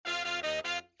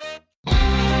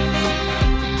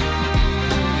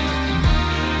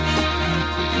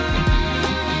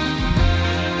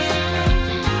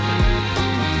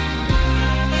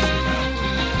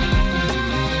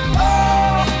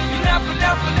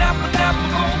never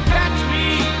gonna catch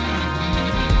me.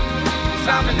 'Cause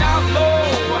I'm an outlaw,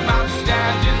 I'm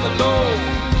outstanding the law.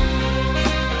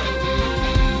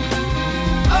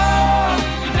 Oh,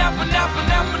 you never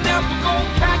gonna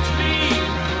catch me.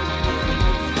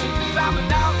 'Cause I'm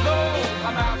an outlaw,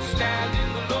 I'm outstanding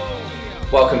the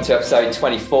law. Welcome to episode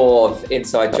 24 of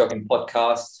Inside Jogging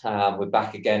Podcast. We're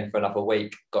back again for another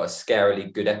week. Got a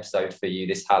scarily good episode for you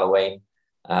this Halloween.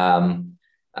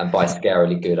 And by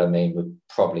scarily good, I mean we've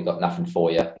probably got nothing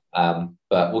for you.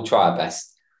 But we'll try our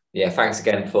best. Yeah, thanks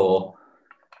again for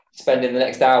spending the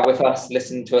next hour with us,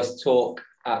 listening to us talk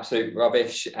absolute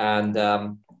rubbish. And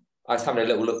I was having a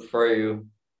little look through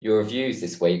your reviews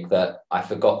this week that I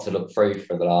forgot to look through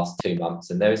for the last 2 months.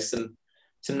 And there was some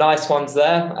nice ones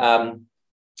there.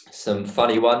 Some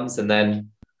funny ones, and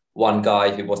then one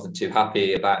guy who wasn't too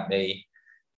happy about me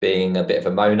being a bit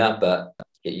of a moaner, but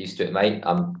get used to it, mate.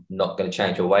 I'm not going to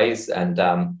change your ways. And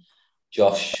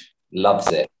Josh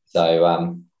loves it. So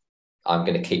I'm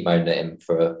going to keep moaning at him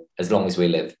for as long as we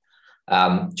live.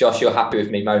 Josh, you're happy with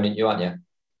me moaning at you, aren't you?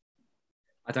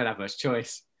 I don't have much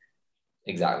choice.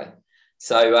 Exactly.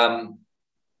 So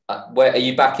where are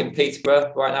you back in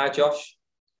Peterborough right now, Josh?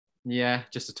 Yeah,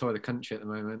 just a tour of the country at the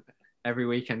moment. Every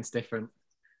weekend's different.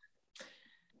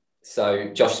 So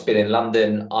Josh's been in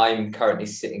London. I'm currently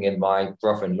sitting in my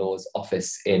brother-in-law's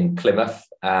office in Plymouth.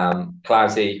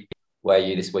 Clousey, where are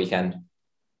you this weekend?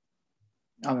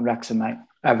 I'm in Wrexham, mate.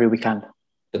 Every weekend.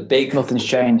 Nothing's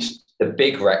changed. The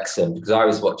big Wrexham, because I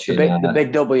was watching the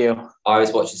big W. I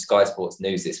was watching Sky Sports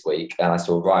News this week, and I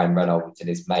saw Ryan Reynolds and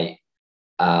his mate.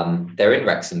 They're in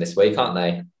Wrexham this week, aren't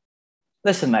they?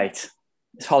 Listen, mate,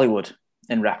 it's Hollywood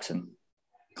in Wrexham.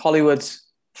 Hollywood's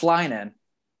flying in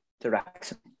to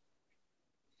Wrexham.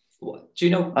 What, do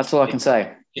you know? That's all I can say. Do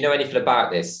you know anything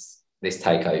about this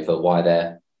takeover? Why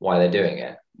they're doing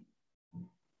it?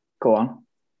 Go on.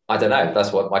 I don't know.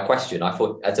 That's what my question. I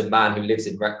thought, as a man who lives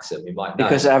in Wrexham, you might know.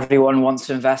 Because everyone wants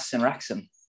to invest in Wrexham.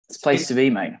 It's a place to be,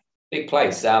 mate. Big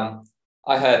place. I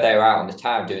heard they were out on the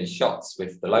town doing shots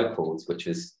with the locals, which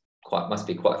was must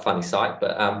be quite a funny sight.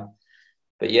 But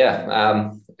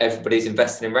yeah, everybody's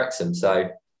investing in Wrexham. So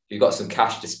if you've got some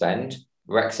cash to spend,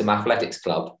 Wrexham Athletics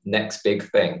Club, next big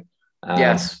thing.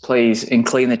 Yes, please, and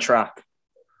clean the track.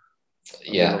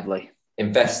 Yeah, lovely.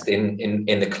 Invest in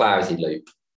the Clousey Loop.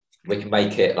 We can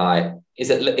make it like,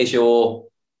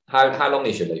 how long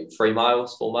is your loop? 3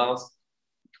 miles, 4 miles?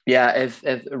 Yeah, if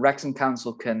Wrexham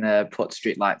Council can put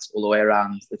street lights all the way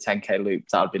around the 10k loop,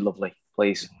 that would be lovely,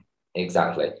 please.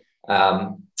 Exactly.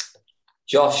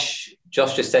 Josh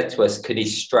just said to us, could he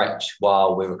stretch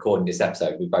while we're recording this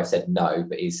episode? We both said no,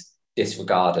 but he's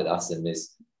disregarded us and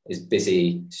is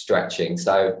busy stretching.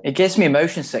 So it gives me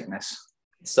motion sickness.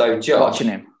 So Josh, watching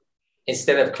him.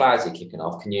 Instead of Clousey kicking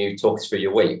off, can you talk us through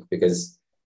your week? Because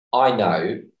I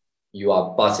know you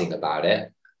are buzzing about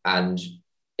it. And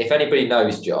if anybody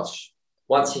knows Josh,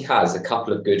 once he has a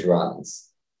couple of good runs,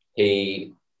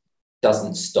 he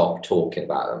doesn't stop talking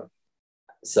about them.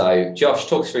 So Josh,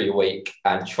 talk us through your week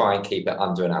and try and keep it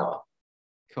under an hour.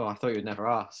 Cool. I thought you would never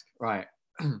ask. Right.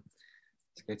 Let's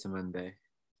go to Monday.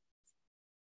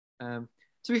 To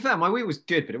be fair, my week was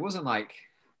good, but it wasn't like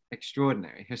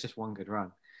extraordinary. It was just one good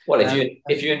run. Well,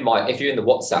 if you're in the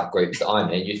WhatsApp groups that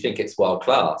I'm in, you think it's world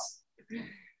class.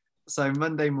 So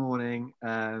Monday morning,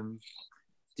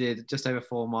 did just over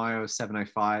 4 miles,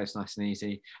 7:05. It's nice and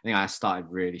easy. I think I started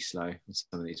really slow in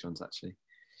some of these runs actually.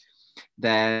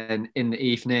 Then in the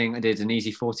evening, I did an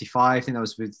easy 45. I think that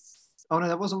was with. Oh no,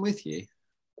 that wasn't with you.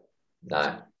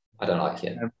 No, I don't like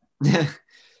it.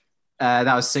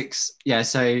 That was 6. Yeah,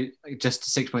 so just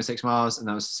 6.6 miles, and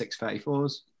that was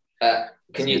 6:34s.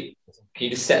 Can you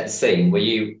just set the scene? Were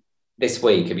you this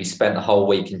week? Have you spent the whole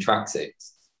week in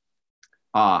tracksuits?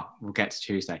 We'll get to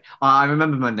Tuesday. I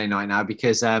remember Monday night now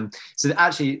because so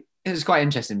actually it was quite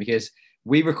interesting because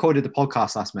we recorded the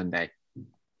podcast last Monday,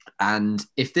 and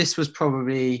if this was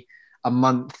probably a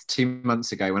month, 2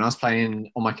 months ago when I was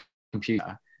playing on my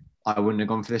computer, I wouldn't have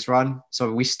gone for this run.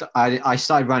 So I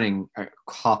started running at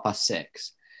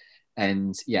 6:30,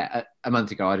 and yeah, a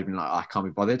month ago I'd have been like, I can't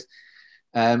be bothered.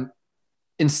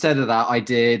 Instead of that, I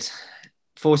did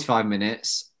 45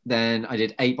 minutes. Then I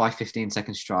did 8 by 15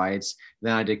 second strides.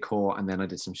 Then I did core, and then I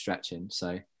did some stretching.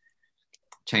 So,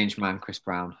 change man, Chris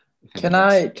Brown. Can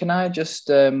I just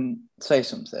say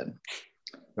something?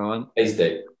 Go on. Please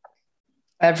do.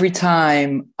 Every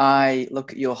time I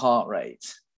look at your heart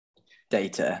rate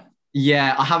data.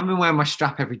 Yeah, I haven't been wearing my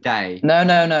strap every day.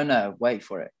 No. Wait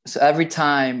for it. So every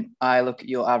time I look at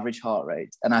your average heart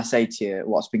rate and I say to you,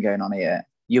 what's been going on here?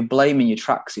 You're blaming your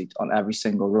tracksuit on every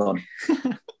single run.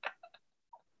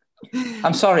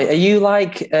 I'm sorry. Are you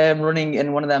like running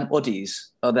in one of them hoodies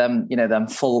or them, them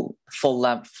full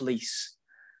length fleece,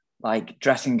 like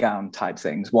dressing gown type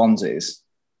things, onesies?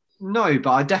 No,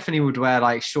 but I definitely would wear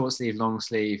like short sleeve, long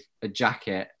sleeve, a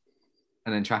jacket,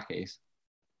 and then trackies.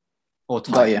 Or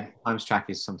Got you. sometimes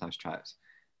trackies, sometimes tracks.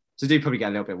 So I do probably get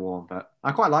a little bit warm, but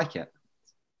I quite like it.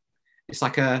 It's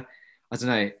like I don't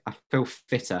know, I feel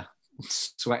fitter,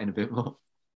 sweating a bit more.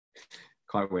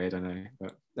 Quite weird, I know,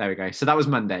 but there we go. So that was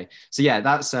Monday. So yeah,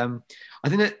 that's I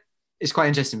think that it's quite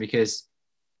interesting because,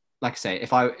 like I say,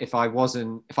 if I was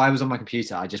on my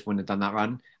computer, I just wouldn't have done that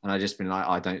run, and I just been like,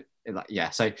 I don't like, yeah.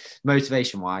 So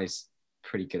motivation wise,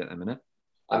 pretty good at the minute.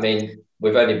 I mean,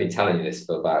 we've only been telling you this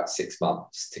for about 6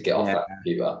 months to get off that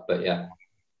computer, but yeah.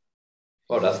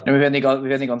 Well done. And we've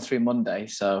only gone through Monday,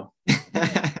 so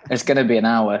it's going to be an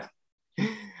hour.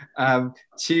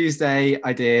 Tuesday,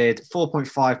 I did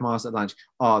 4.5 miles at lunch.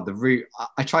 Oh, the route.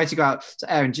 I tried to go out. So,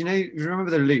 Aaron, do you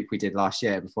remember the loop we did last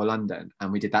year before London?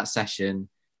 And we did that session,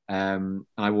 and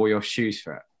I wore your shoes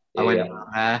for it. I went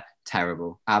there,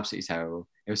 terrible, absolutely terrible.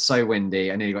 It was so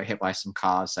windy. I nearly got hit by some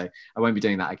cars, so I won't be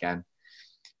doing that again.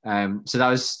 So that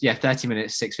was 30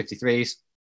 minutes, 6:53s.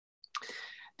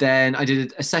 Then I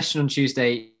did a session on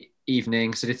Tuesday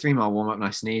evening, so I did 3 mile warm up,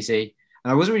 nice and easy.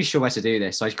 And I wasn't really sure where to do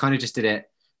this, so I kind of just did it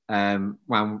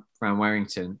round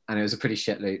Warrington, and it was a pretty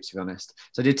shit loop, to be honest.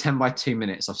 So I did 10 by 2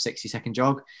 minutes off 60-second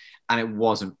jog, and it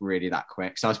wasn't really that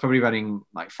quick. So I was probably running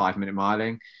like 5-minute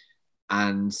miling,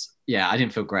 and yeah, I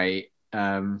didn't feel great.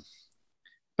 But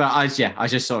I was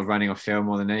just sort of running off feel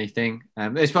more than anything.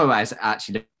 It's probably why I was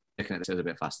actually looking at this, it was a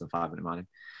bit faster than 5-minute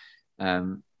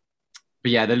miling.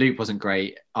 But yeah, the loop wasn't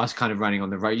great. I was kind of running on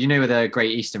the road. You know where the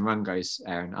Great Eastern Run goes,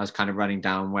 Aaron? I was kind of running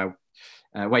down where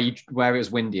it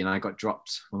was windy, and I got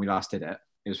dropped when we last did it.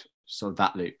 It was sort of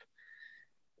that loop.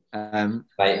 Mate,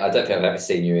 I don't think I've ever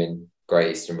seen you in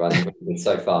Great Eastern Run. You've been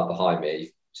so far behind me,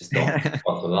 you've just not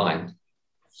off the line.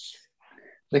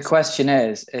 The question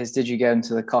is did you go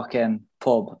into the Cock-In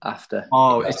pub after?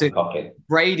 Oh,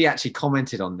 Brady actually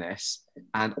commented on this,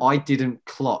 and I didn't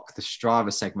clock the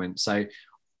Strava segment. So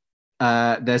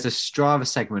there's a Strava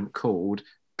segment called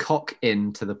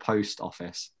Cock-In to the Post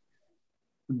Office.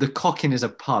 The Cock-In is a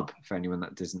pub, for anyone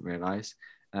that doesn't realise.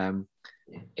 It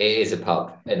is a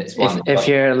pub, and it's one. If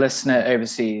you're a listener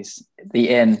overseas, the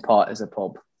inn part is a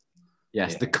pub.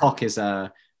 Yes, the cock is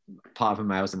a part of a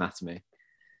male's anatomy.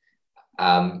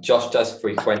 Josh does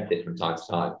frequent it from time to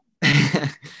time.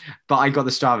 But I got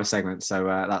the Strava segment, so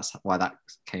that's why that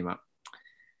came up.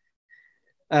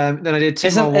 Then I did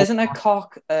Isn't a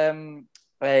cock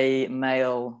a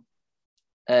male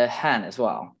hen as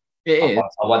well? It is.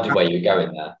 I wondered where you were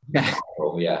going there. Yeah.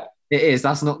 Oh, yeah. It is.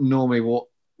 That's not normally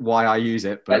why I use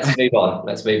it. But Let's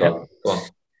move on. Go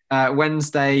on.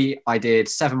 Wednesday, I did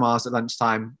 7 miles at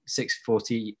lunchtime,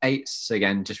 6:48. So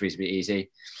again, just reasonably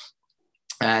easy.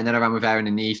 And then I ran with Aaron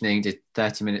in the evening, did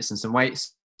 30 minutes and some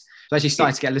weights. So actually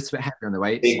started to get a little bit heavier on the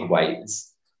weights. Big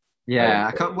weights.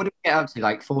 Yeah. What did we get up to?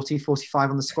 Like 40, 45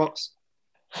 on the squats?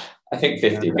 I think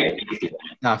 50, mate.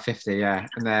 No, 50, yeah.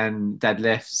 And then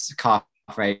deadlifts, calf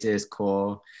raises,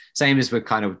 core. Same as we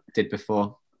kind of did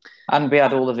before. And we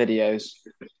had all the videos.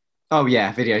 Oh,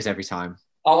 yeah. Videos every time.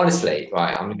 Oh, honestly,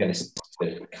 right, I'm going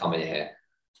to come in here.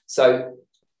 So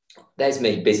there's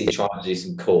me busy trying to do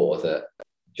some core that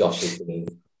Josh has been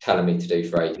telling me to do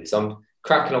for ages. So I'm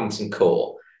cracking on with some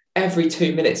core. Every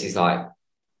 2 minutes, he's like,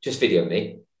 just video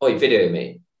me. Oh, video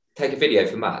me. Take a video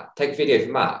for Matt. Take a video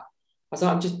for Matt. I was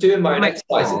like, I'm just doing my own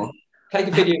exercises. Take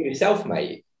a video of yourself,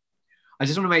 mate. I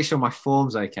just want to make sure my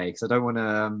form's okay because I don't want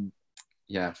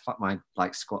to, fuck my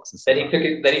like squats and stuff.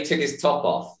 Then he took his top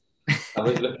off. I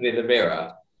was looking in the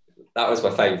mirror. That was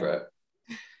my favourite.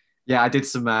 Yeah, I did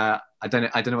some. I don't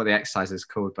know what the exercise is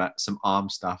called, but some arm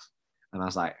stuff, and I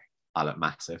was like, I look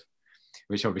massive,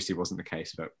 which obviously wasn't the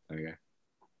case, but there we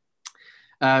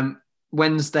go.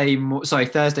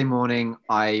 Thursday morning,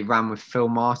 I ran with Phil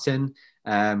Martin,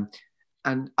 and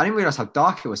I didn't realize how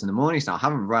dark it was in the mornings now. I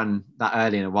haven't run that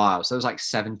early in a while, so it was like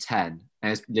 7:10,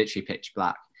 and it's literally pitch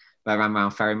black. But I ran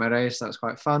around Ferry Meadows, so that was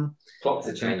quite fun. Clocks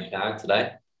have changed now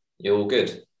today. You're all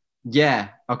good. Yeah,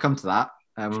 I'll come to that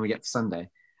when we get to Sunday.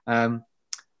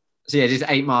 So yeah, just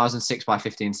 8 miles and 6 by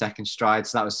 15 second stride.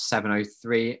 So that was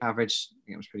 7:03 average. I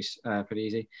think it was pretty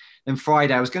easy. Then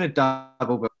Friday, I was going to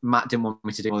double, but Matt didn't want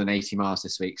me to do more than 80 miles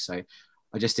this week. So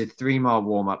I just did 3 mile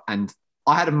warm up, and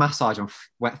I had a massage on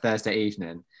wet Thursday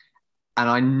evening, and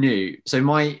I knew. So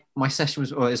my session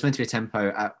was, it was meant to be a tempo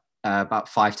at about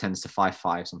 5:10s to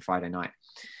 5:5s on Friday night.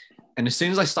 And as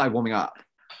soon as I started warming up,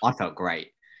 I felt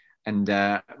great. And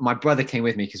my brother came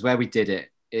with me because where we did it,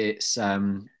 it's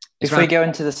Before we go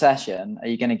into the session, are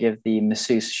you going to give the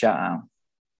masseuse a shout out?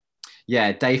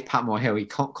 Yeah, Dave Patmore Hill. He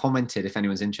commented if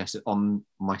anyone's interested on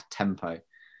my tempo.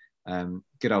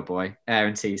 Good old boy. Air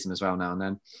and sees him as well now and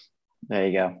then. There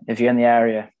you go. If you're in the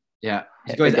area. Yeah,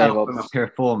 he goes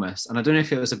piriformis, and I don't know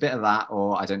if it was a bit of that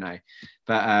or I don't know,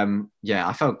 but yeah,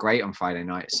 I felt great on Friday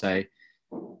night. So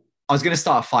I was going to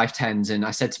start at 5:10s, and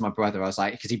I said to my brother, I was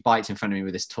like, because he bites in front of me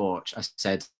with his torch, I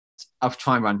said, I'll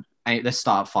try and run. Let's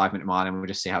start at 5 minute mile, and we'll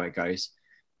just see how it goes.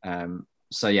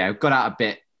 So yeah, got out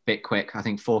a bit quick. I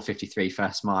think 4:53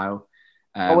 first mile.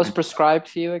 What was prescribed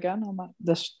for you again on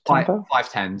this tempo?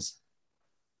 5:10s.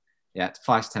 Yeah,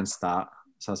 5 to 10 start.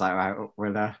 So I was like, right,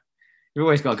 we'll. You've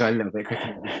always got to go a little bit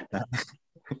quicker.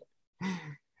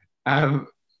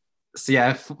 So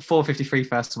yeah, 4:53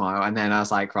 first mile, and then I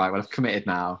was like, right, well, I've committed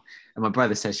now. And my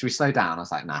brother said, should we slow down? I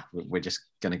was like, nah, we're just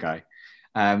gonna go.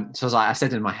 So I was like, I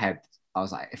said in my head, I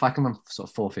was like, if I can run sort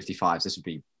of 4:55s, this would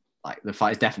be like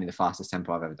it's definitely the fastest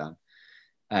tempo I've ever done.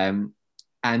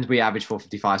 And we averaged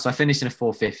 4:55, so I finished in a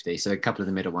 4:50. So a couple of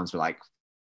the middle ones were like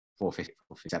 4:50,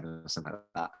 4:57 or something like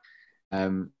that.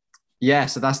 Yeah,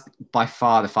 so that's by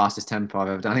far the fastest tempo I've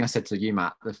ever done. I think I said to you,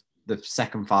 Matt, the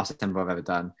second fastest tempo I've ever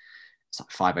done. It's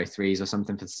like 5:03s or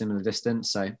something for the similar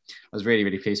distance. So I was really,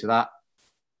 really pleased with that.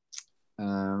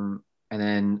 And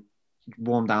then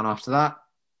warm down after that.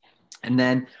 And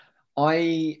then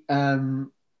actually,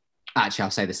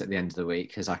 I'll say this at the end of the week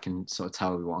because I can sort of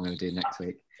tell what I'm going to do next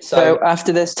week. So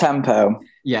after this tempo.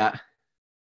 Yeah.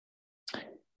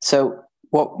 So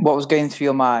what was going through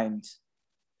your mind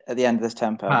at the end of this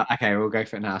tempo? Okay, we'll go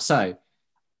for it now. So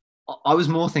I was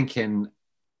more thinking,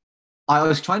 I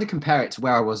was trying to compare it to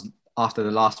where I was after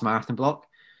the last marathon block.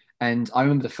 And I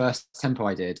remember the first tempo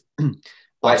I did.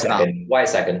 Wait a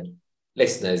second.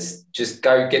 Listeners, just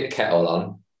go get the kettle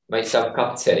on, make yourself a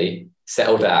cup of tea,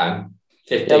 settle down.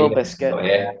 15 Double minutes biscuit.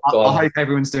 Here. I hope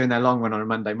everyone's doing their long one on a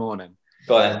Monday morning.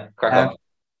 Go on, crack on.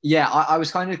 Yeah, I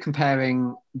was kind of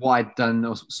comparing what I'd done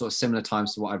or sort of similar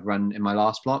times to what I'd run in my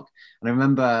last block. And I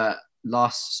remember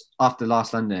after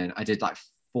last London, I did like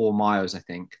 4 miles, I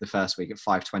think, the first week at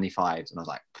 5:25. And I was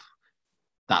like,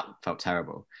 that felt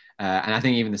terrible. And I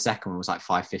think even the second one was like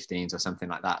 5:15s or something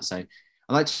like that. So I'm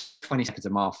like 20 seconds a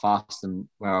mile faster than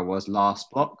where I was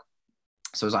last block.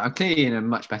 So I was like, I'm clearly in a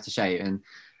much better shape. And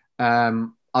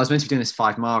I was meant to be doing this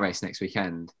 5 mile race next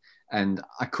weekend. And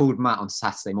I called Matt on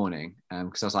Saturday morning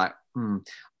because I was like,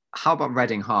 how about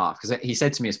Reading half? Because he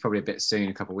said to me it's probably a bit soon,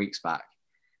 a couple of weeks back.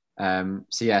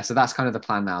 So that's kind of the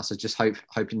plan now. So just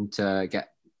hoping to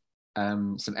get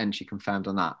some entry confirmed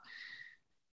on that.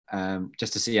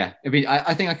 Just to see, yeah.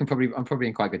 I think I'm probably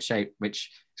in quite good shape,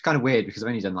 which is kind of weird because I've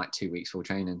only done like 2 weeks full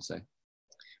training, so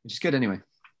which is good anyway.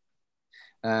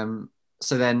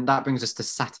 So then that brings us to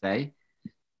Saturday,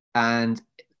 and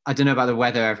I don't know about the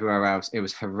weather everywhere else. It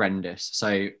was horrendous.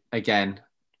 So again,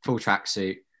 full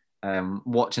tracksuit,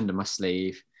 watch under my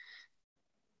sleeve,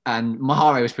 and my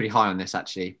heart rate was pretty high on this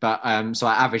actually. But so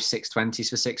I averaged 6:20s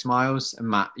for 6 miles, and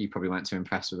Matt, you probably weren't too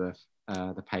impressed with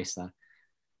the pace there.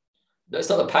 No, it's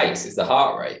not the pace; it's the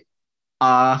heart rate.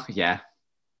 Yeah.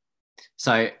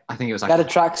 So I think it was like he had a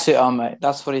tracksuit on, mate.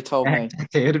 That's what he told me.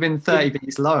 It would have been 30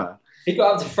 beats lower. He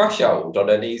got up to threshold on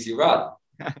an easy run.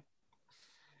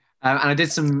 And I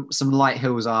did some light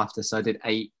hills after. So I did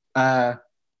 8. I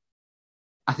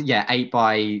think 8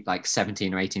 by like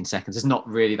 17 or 18 seconds. It's not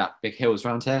really that big hills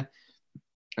around here.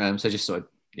 So just sort of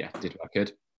did what I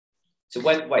could. So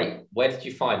where did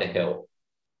you find a hill?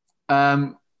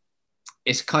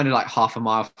 It's kind of like half a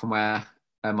mile from where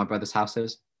my brother's house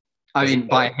is. I mean,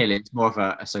 by a hill, it's more of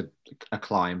a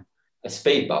climb. A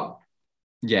speed bump?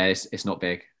 Yeah, it's not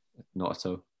big, not at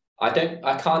all.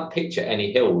 I can't picture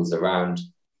any hills around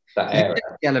that area.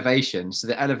 The elevation. So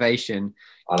the elevation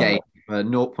gauge for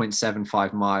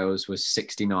 0.75 miles was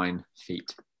 69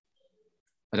 feet.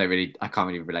 I can't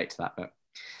really relate to that, but.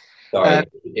 Sorry,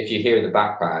 if you hear in the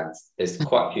background, there's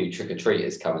quite a few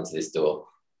trick-or-treaters coming to this door.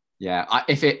 Yeah,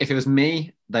 if it was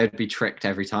me, they would be tricked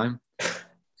every time.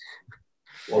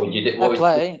 What would you do? What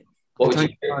would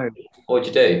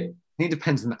you do? I think it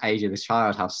depends on the age of the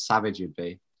child, how savage you'd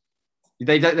be.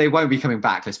 They won't be coming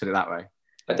back, let's put it that way.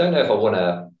 I don't know if I want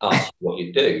to ask you what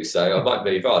you do, so I might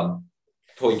move on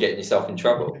before you get yourself in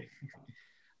trouble.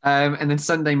 And then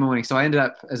Sunday morning, so I ended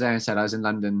up, as Aaron said, I was in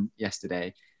London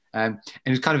yesterday. And it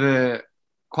was kind of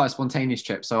quite a spontaneous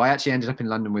trip. So I actually ended up in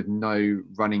London with no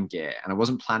running gear, and I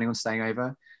wasn't planning on staying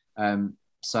over.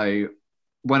 So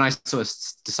when I sort of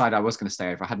decided I was going to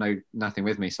stay over, I had nothing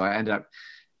with me. So I ended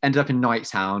up in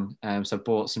Nighttown. So I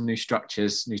bought some new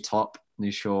structures, new top,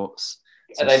 new shorts.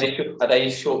 Are they the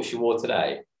shorts you wore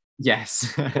today?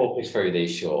 Yes. Walk us through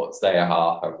these shorts. They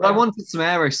are But I wanted some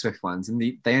Aeroswift ones, and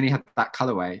they only had that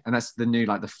colorway, and that's the new,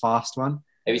 like the fast one.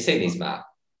 Have you seen these, Matt?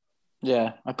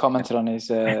 Yeah, I commented on his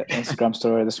Instagram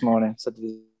story this morning. Said it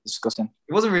was disgusting.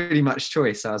 It wasn't really much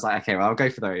choice, so I was like, okay, well, I'll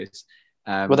go for those.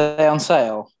 Were they on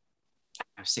sale?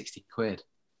 60 quid.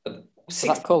 For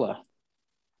that colour?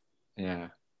 Yeah.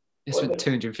 It's been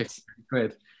 250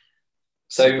 quid.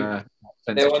 So Super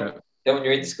expensive trip. they're on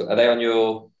your Instagram. Are they on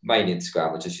your main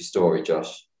Instagram or just your story,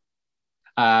 Josh?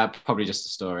 Probably just a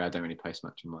story. I don't really post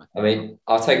much on mine. I mean,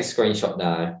 I'll take a screenshot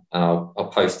now and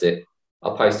I'll post it.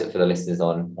 I'll post it for the listeners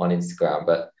on Instagram.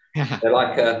 But they're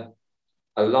like a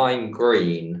lime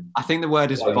green. I think the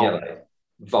word is volt. Yellow.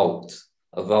 Volt.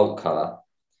 A volt colour.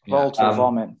 Volt or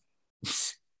vomit.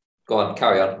 Go on,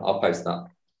 carry on. I'll post that.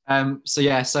 So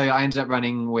I ended up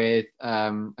running with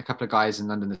a couple of guys in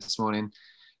London this morning.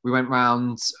 We went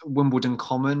round Wimbledon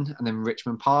Common and then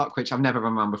Richmond Park, which I've never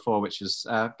run around before, which was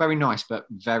very nice, but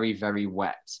very, very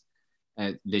wet.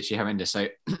 Literally horrendous. So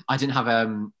I didn't have,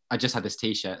 I just had this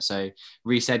t-shirt. So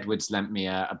Reese Edwards lent me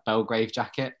a Belgrave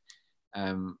jacket.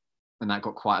 And that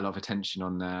got quite a lot of attention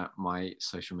on my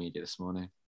social media this morning.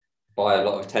 By a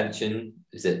lot of attention,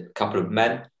 is it a couple of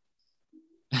men?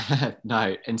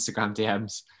 No, Instagram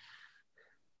DMs.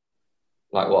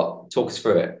 Like what? Talk us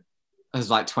through it. There's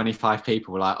like 25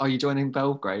 people were like, "Oh, you joining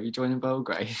Belgrave? You joining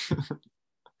Belgrave?"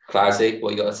 Clausy,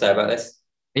 what you got to say about this?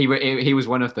 He was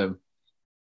one of them.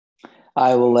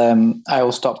 I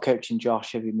will stop coaching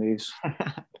Josh if he moves.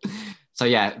 So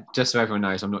yeah, just so everyone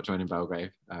knows, I'm not joining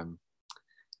Belgrave.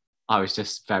 I was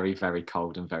just very, very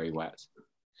cold and very wet.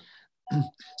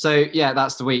 So yeah,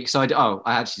 that's the week. So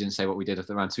I actually didn't say what we did at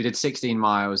the run. So we did 16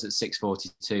 miles at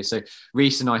 6:42. So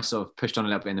Reese and I sort of pushed on a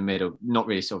little bit in the middle, not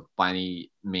really sort of by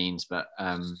any means, but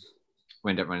we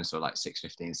ended up running sort of like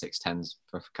 6:15, 6:10s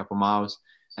for a couple of miles,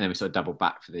 and then we sort of doubled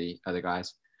back for the other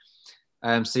guys.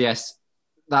 So yes,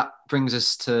 that brings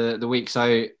us to the week.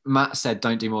 So Matt said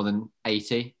don't do more than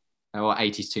 80, or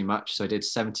 80 is too much. So I did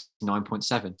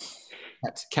 79.7.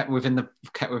 Kept within the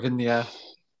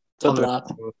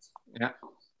yeah,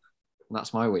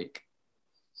 that's my week.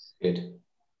 Good.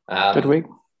 Good week.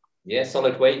 Yeah,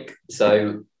 solid week.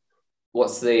 So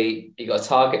you got a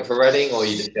target for Reading, or are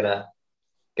you just gonna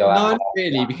go out? No, not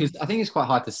really, because I think it's quite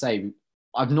hard to say.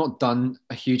 I've not done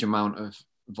a huge amount of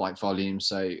like volume,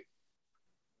 so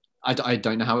I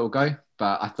don't know how it will go.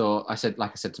 But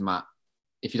like I said to Matt,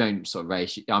 if you don't sort of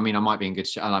race, I mean, I might be in good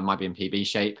shape. I might be in PB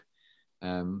shape.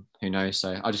 Who knows?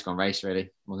 So I'll just go and race really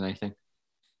more than anything.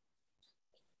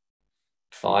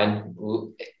 Fine.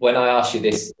 When I ask you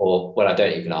this, or when I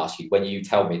don't even ask you, when you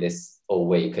tell me this all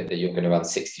week that you're going to run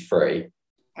 63,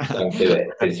 don't do it,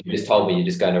 because you just told me you're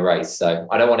just going to race. So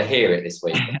I don't want to hear it this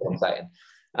week. That's what I'm saying.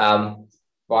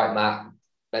 Right, Matt,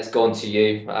 let's go on to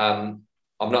you. I've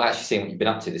not actually seen what you've been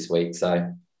up to this week,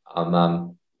 so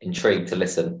I'm intrigued to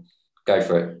listen. Go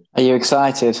for it. Are you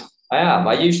excited? I am.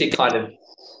 I usually kind of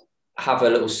have a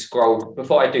little scroll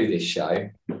before I do this show.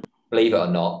 Believe it or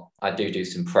not, I do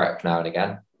some prep now and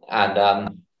again, and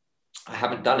I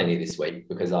haven't done any this week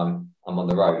because I'm on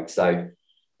the road. So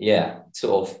yeah,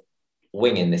 sort of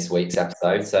winging this week's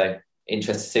episode. So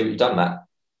interested to see what you've done, Matt.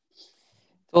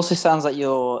 It also sounds like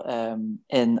you're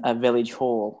in a village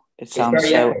hall. It sounds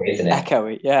so echoey, isn't it?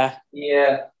 Echoey, yeah.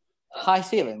 Yeah. High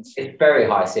ceilings. It's very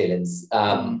high ceilings.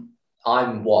 I'm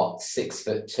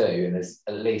 6'2", and there's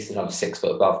at least another 6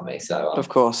 foot above me. So of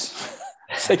course.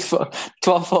 6 foot,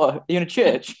 12 foot. Are you in a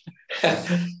church?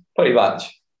 Pretty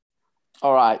much.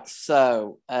 All right.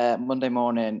 So Monday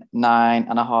morning,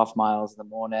 9.5 miles in the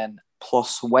morning,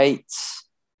 plus weights,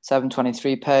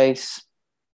 7:23 pace.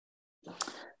 I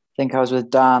think I was with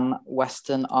Dan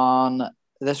Weston on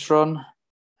this run.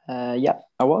 Yep,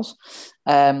 I was.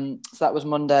 So that was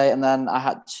Monday, and then I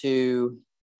had to.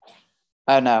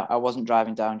 Oh no, I wasn't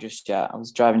driving down just yet. I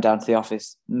was driving down to the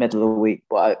office middle of the week,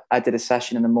 but I did a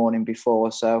session in the morning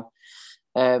before. So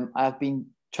I've been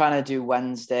trying to do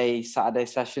Wednesday, Saturday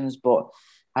sessions, but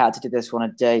I had to do this one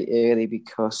a day early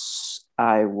because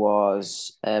I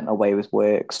was away with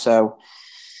work. So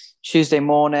Tuesday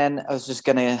morning, I was just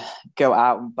going to go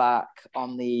out and back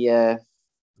on the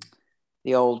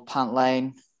old Pant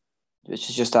Lane, which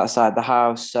is just outside the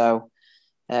house. So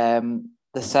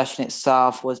the session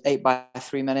itself was 8 by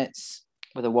 3 minutes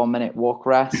with a 1 minute walk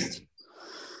rest.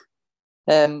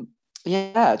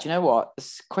 Yeah, do you know what?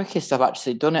 It's the quickest I've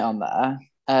actually done it on there.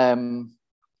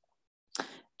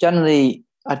 Generally,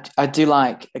 I do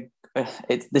like,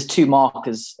 there's two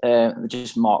markers,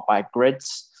 just marked by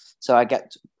grids. So I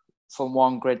get from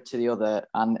one grid to the other,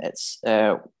 and it's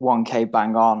 1K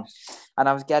bang on. And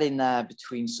I was getting there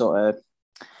between sort of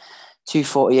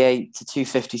 248 to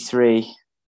 253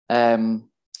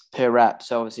 per rep.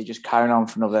 So obviously just carrying on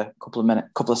for another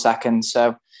couple of seconds.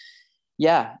 So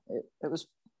yeah, it was,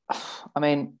 I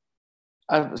mean,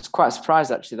 I was quite surprised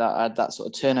actually that I had that sort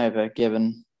of turnover,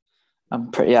 given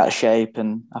I'm pretty out of shape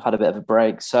and I've had a bit of a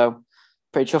break. So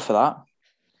pretty chuffed for that.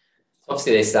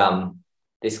 Obviously,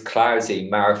 this clarity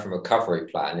marathon recovery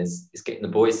plan is getting the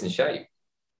boys in shape.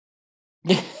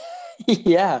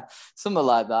 Yeah, something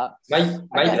like that. Maybe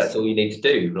that's all you need to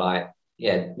do. Like,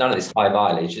 yeah, none of this high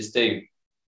mileage. Just do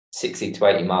 60 to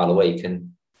 80 mile a week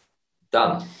and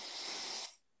done.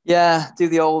 Yeah, do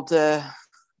the old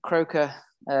Croker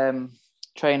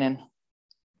training.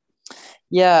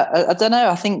 Yeah, I don't know.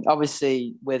 I think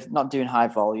obviously with not doing high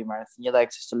volume or anything, your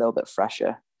legs just a little bit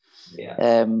fresher. Yeah.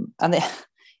 And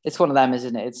it's one of them,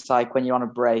 isn't it? It's like when you're on a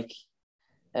break,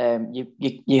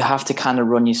 you have to kind of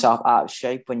run yourself out of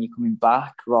shape when you're coming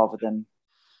back, rather than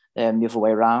the other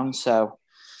way around. So,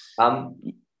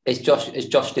 has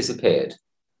Josh disappeared?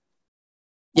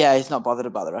 Yeah, he's not bothered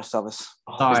about the rest of us.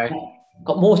 Sorry.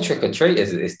 Got more trick or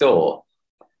treaters at this door.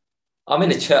 I am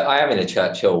in a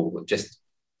church hall. Just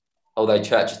although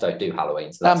churches don't do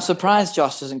Halloween, so I'm surprised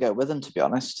Josh doesn't go with them, to be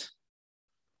honest.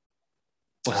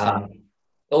 What's that?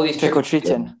 All these Trick or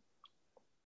treating.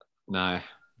 No,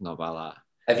 not about that.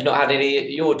 Have you not had any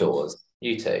at your doors?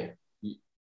 You two?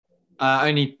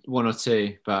 Only one or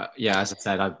two, but yeah, as I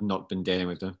said, I've not been dealing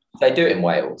with them. They do it in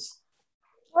Wales.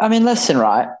 I mean, listen,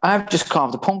 right? I've just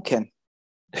carved a pumpkin.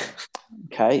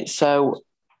 Okay, so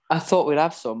I thought we'd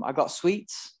have some. I got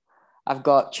sweets. I've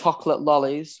got chocolate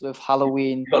lollies with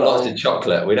Halloween. You've got lots of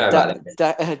chocolate. We know about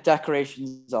it.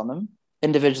 Decorations on them,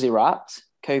 individually wrapped,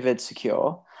 COVID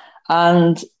secure,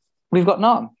 and we've got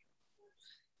none.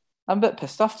 I'm a bit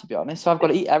pissed off, to be honest. So I've got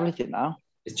to eat everything now.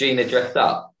 Is Gina dressed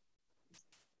up?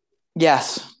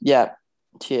 Yes. Yeah.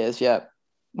 Cheers. Yeah.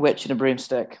 Witch and a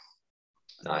broomstick.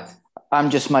 Nice. I'm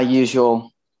just my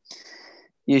usual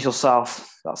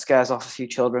self. That scares off a few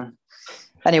children.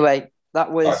 Anyway,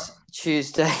 that was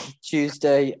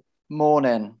Tuesday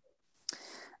morning.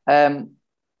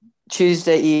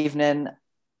 Tuesday evening,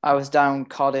 I was down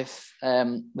Cardiff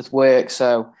with work,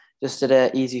 so just did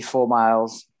an easy 4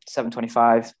 miles,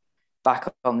 7:25,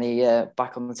 back on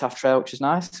the Taff Trail, which is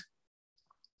nice.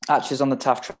 Actually, was on the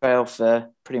Taff Trail for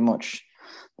pretty much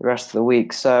the rest of the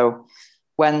week. So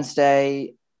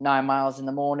Wednesday, 9 miles in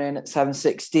the morning at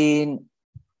 7:16.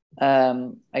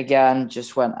 Again,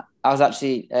 just went. I was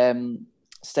actually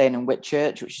staying in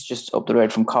Whitchurch, which is just up the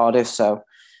road from Cardiff. So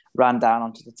ran down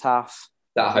onto the Taff.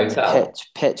 That hotel.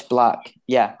 Pitch black.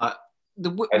 Yeah.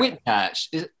 The Whitchurch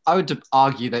is. I would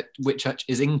argue that Whitchurch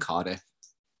is in Cardiff.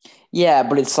 Yeah,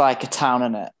 but it's like a town,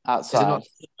 in it, outside. Is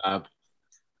it not?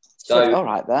 So, all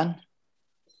right then.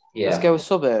 Yeah. Let's go with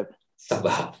suburb.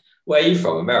 Suburb. Where are you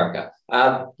from? America.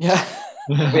 Yeah.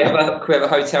 Can we have a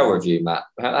hotel review, Matt?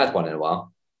 We haven't had one in a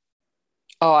while.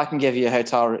 Oh, I can give you a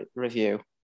hotel review.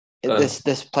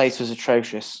 This place was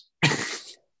atrocious.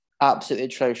 Absolutely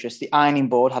atrocious. The ironing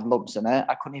board had lumps in it.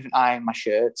 I couldn't even iron my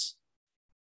shirts.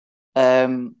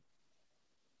 What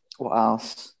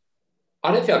else?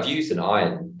 I don't think I've used an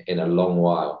iron in a long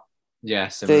while. Yeah,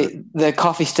 the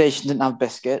coffee station didn't have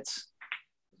biscuits.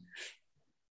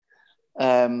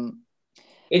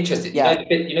 Interesting. Yeah.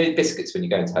 You know biscuits when you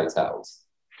go into hotels?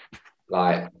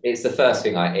 Like, it's the first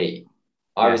thing I eat.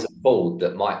 I was appalled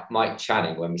that Mike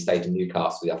Channing, when we stayed in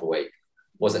Newcastle the other week,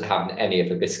 wasn't having any of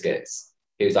the biscuits.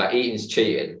 He was like, eating's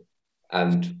cheating,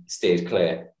 and steered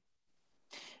clear.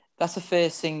 That's the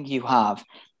first thing you have.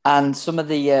 And some of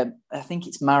the, I think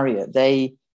it's Marriott,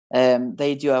 they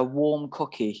do a warm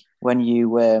cookie when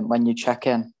you check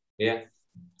in. Yeah,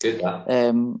 good that.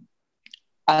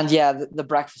 And yeah, the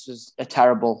breakfast was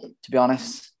terrible, to be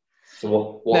honest. So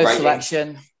what no rating?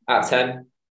 Selection. Out of 10?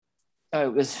 Oh,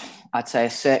 it was, I'd say a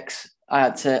 6.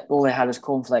 All they had was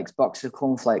cornflakes, boxes of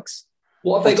cornflakes.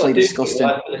 What have they got to do disgusting.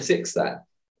 to get worse than a 6 then?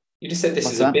 You just said this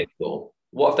What's is that? abysmal.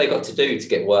 What have they got to do to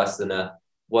get worse than a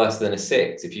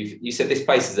 6? If you said this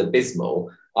place is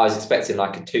abysmal, I was expecting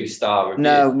like a 2-star review.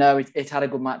 No, it had a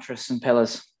good mattress and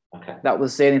pillars. Okay. That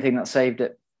was the only thing that saved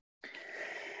it.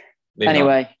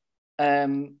 Anyway,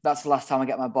 that's the last time I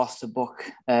get my boss to book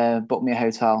me a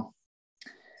hotel.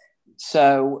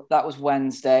 So that was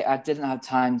Wednesday. I didn't have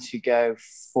time to go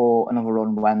for another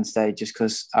run Wednesday just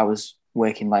because I was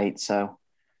working late. So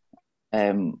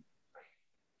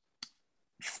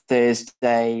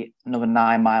Thursday, another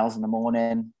 9 miles in the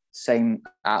morning, same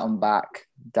out and back,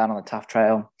 down on the Taff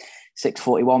Trail,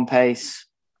 6:41 pace.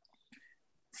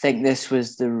 I think this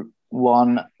was the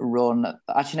one run.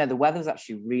 Actually, no, the weather was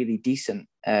actually really decent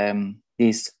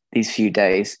these these few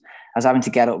days. I was having to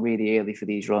get up really early for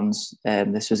these runs.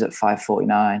 This was at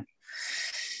 5:49.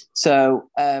 So,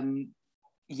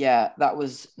 that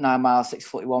was 9 miles,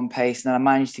 6:41 pace. And then I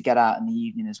managed to get out in the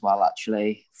evening as well,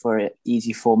 actually, for an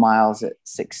easy 4 miles at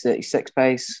 6:36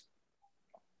 pace.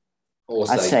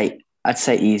 Also, I'd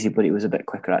say easy, but it was a bit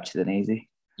quicker actually than easy.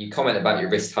 You comment about your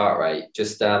wrist heart rate.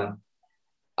 Just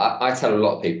I tell a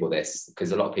lot of people this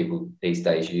because a lot of people these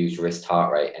days use wrist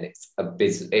heart rate, and it's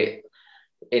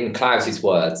in Klaus's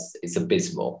words, it's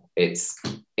abysmal. It's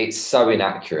so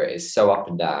inaccurate. It's so up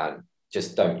and down.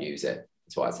 Just don't use it.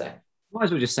 That's what I'd say. Might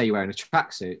as well just say you're wearing a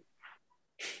tracksuit.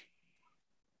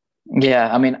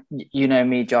 Yeah, I mean, you know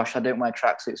me, Josh. I don't wear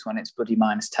tracksuits when it's bloody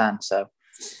 -10. So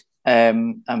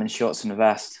I'm in shorts and a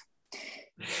vest.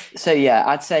 So yeah,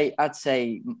 I'd say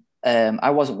I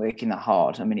wasn't working that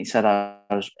hard. I mean, he said I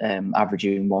was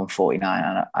averaging 149,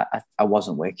 and I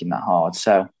wasn't working that hard.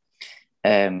 So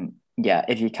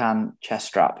if you can, chest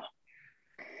strap.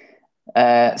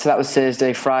 So that was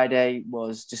Thursday. Friday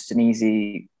was just an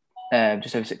easy,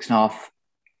 just over 6.5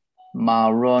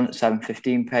 mile run at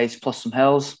 7:15 pace plus some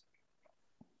hills.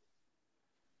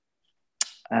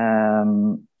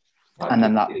 And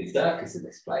then that circus in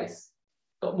this place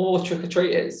got more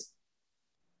trick-or-treaters.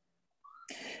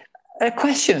 A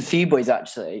question for you boys,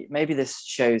 actually. Maybe this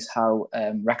shows how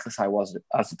reckless I was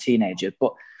as a teenager.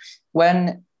 But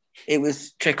when it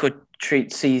was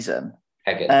trick-or-treat season,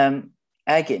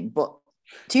 egging. But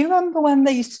do you remember when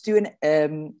they used to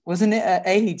do wasn't it an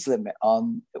age limit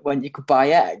on when you could buy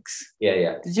eggs?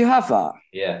 Yeah. Did you have that?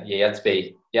 Yeah. You had to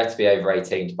be over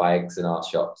 18 to buy eggs in our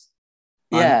shops.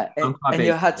 Yeah, and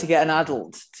you had to get an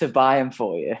adult to buy them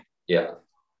for you. Yeah.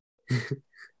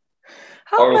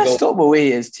 How messed up were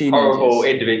we as teenagers? Horrible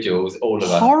individuals, all of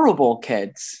us. Horrible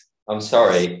kids. I'm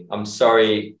sorry,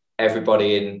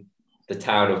 everybody in the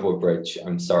town of Woodbridge.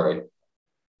 I'm sorry.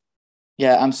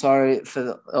 Yeah, I'm sorry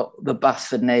for the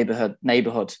Basford neighbourhood.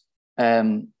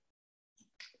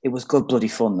 It was good bloody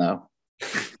fun, though.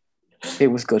 It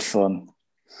was good fun.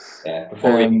 Yeah,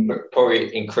 before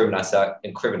we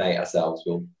incriminate ourselves,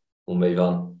 we'll move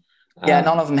on. Yeah,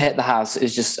 none of them hit the house.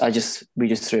 It's just we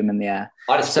just threw them in the air.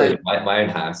 I just threw them in my own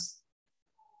house.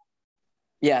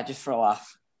 Yeah, just for a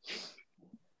laugh.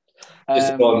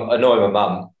 Just to annoy my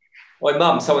mum. Oi,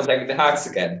 mum, someone's taking the house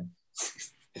again.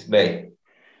 It's me.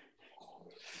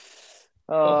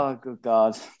 Oh, good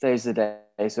God. Those are the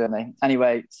days, weren't they?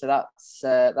 Anyway, so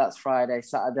that's Friday.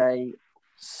 Saturday,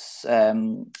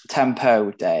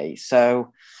 tempo day.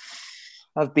 So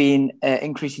I've been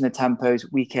increasing the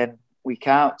tempos week in, week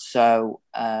out. So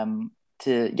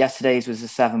yesterday's was a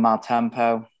 7 mile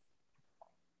tempo.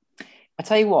 I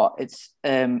tell you what, it's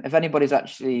if anybody's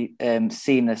actually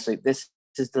seen this loop, this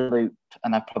is the loop,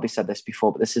 and I've probably said this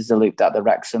before, but this is the loop that the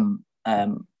Wrexham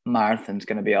marathon's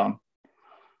going to be on.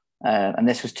 And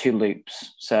this was 2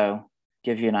 loops, so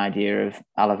give you an idea of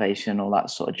elevation, all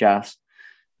that sort of jazz.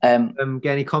 Get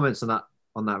any comments on that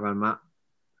run, Matt?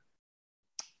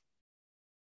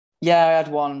 Yeah, I had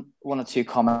one or two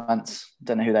comments.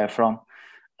 Don't know who they're from.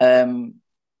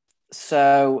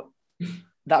 So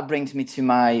that brings me to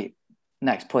my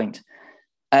next point.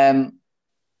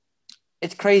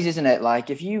 It's crazy, isn't it? Like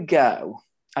if you go,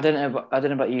 I don't know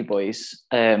about you boys,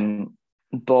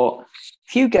 but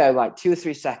if you go like 2 or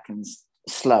 3 seconds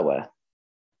slower,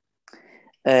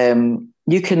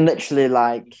 you can literally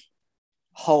like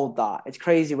hold that. It's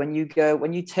crazy when you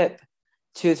tip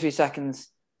 2 or 3 seconds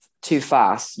too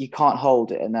fast, you can't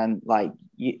hold it, and then like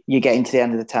you're getting to the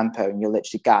end of the tempo and you're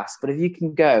literally gassed. But if you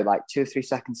can go like 2 or 3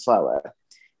 seconds slower,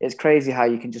 it's crazy how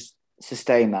you can just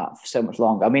sustain that for so much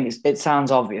longer. I mean, it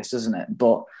sounds obvious, doesn't it?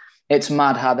 But it's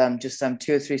mad how them 2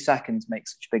 or 3 seconds make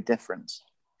such a big difference.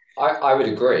 I would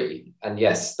agree, and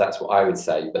yes, that's what I would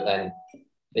say. But then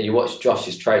you watch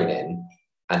Josh's training,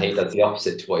 and he does the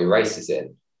opposite to what he races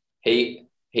in. He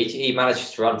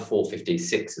manages to run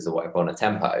 4:56s or whatever on a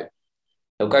tempo.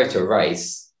 He'll go to a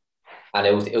race, and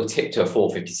he'll tip to a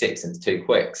 4:56, and it's too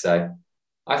quick. So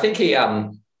I think he I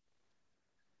don't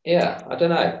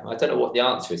know. I don't know what the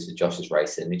answer is for Josh's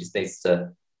racing. He just needs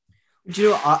to. Do you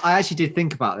know what? I actually did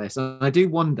think about this, and I do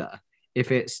wonder if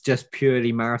it's just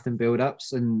purely marathon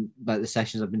build-ups and like the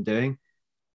sessions I've been doing.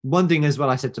 One thing as well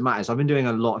I said to Matt is I've been doing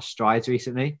a lot of strides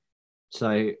recently. So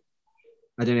I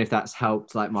don't know if that's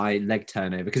helped like my leg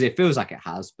turnover, because it feels like it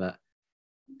has, but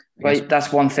Well,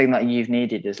 that's one thing that you've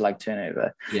needed is leg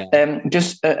turnover. Yeah.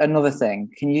 Just another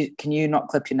thing. Can you not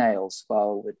clip your nails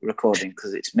while we're recording,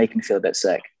 because it's making me feel a bit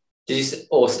sick? Did you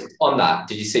also on that?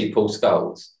 Did you see Paul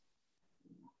Scholes?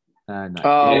 No.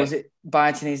 Oh, was it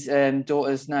biting his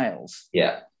daughter's nails?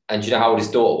 Yeah. And do you know how old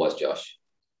his daughter was, Josh?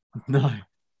 No.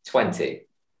 20.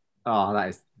 Oh, that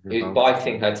is who's revolting.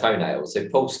 biting her toenails. So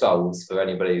Paul Scholes, for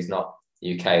anybody who's not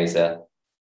UK, is an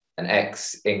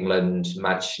ex-England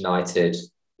Manchester United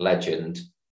legend,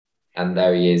 and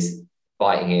there he is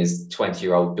biting his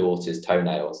 20-year-old daughter's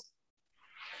toenails.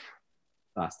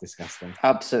 That's disgusting.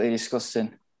 Absolutely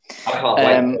disgusting. I can't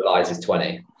wait until Eliza's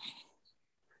 20.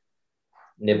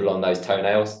 Nibble on those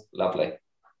toenails. Lovely.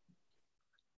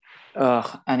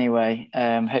 Anyway,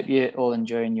 hope you're all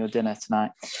enjoying your dinner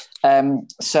tonight.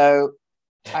 So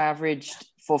I averaged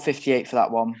 4:58 for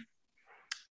that one.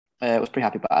 I was pretty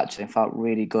happy about it, actually. I felt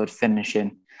really good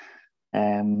finishing.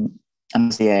 And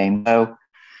that's the aim. So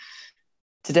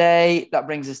today, that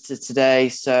brings us to today.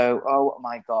 So, oh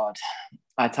my God.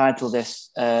 I titled this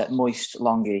Moist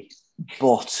Longy,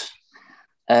 but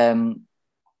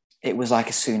it was like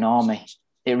a tsunami.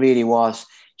 It really was.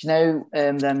 Do you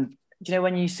know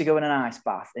when you used to go in an ice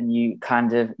bath and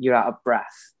you're out of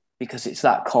breath because it's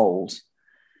that cold?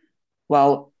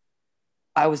 Well,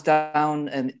 I was down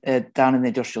in the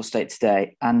industrial estate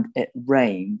today, and it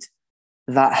rained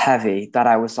that heavy that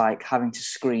I was like having to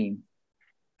scream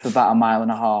for about 1.5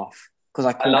 miles because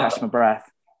I couldn't catch my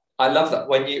breath. I love that.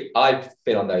 I've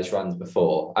been on those runs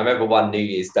before. I remember one New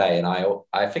Year's Day, and I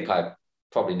think I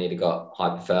probably nearly got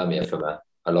hypothermia from a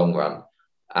long run,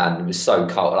 and it was so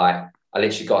cold. Like I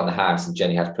literally got in the house, and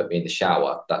Jenny had to put me in the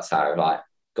shower. That's how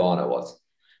gone I was.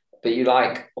 But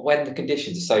when the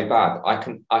conditions are so bad, I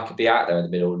could be out there in the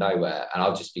middle of nowhere, and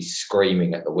I'll just be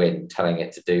screaming at the wind, telling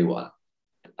it to do one.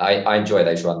 I enjoy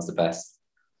those runs the best.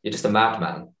 You're just a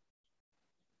madman.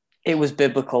 It was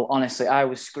biblical, honestly. I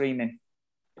was screaming.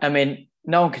 I mean,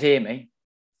 no one could hear me.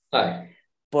 No.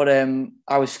 But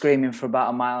I was screaming for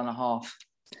about 1.5 miles.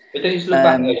 But don't you just look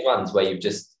back at those runs where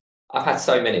I've had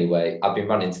so many where I've been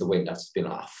running into the wind, I've just been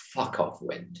like, oh, fuck off,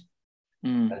 wind.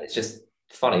 And it's just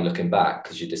funny looking back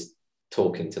because you're just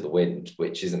talking to the wind,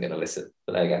 which isn't going to listen.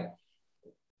 But there you go.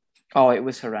 Oh, it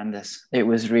was horrendous. It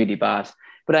was really bad.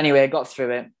 But anyway, I got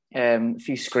through it. A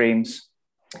few screams.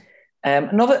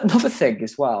 Another thing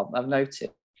as well, I've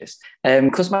noticed,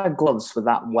 because my gloves were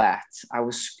that wet, I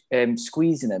was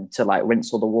squeezing them to like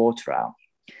rinse all the water out.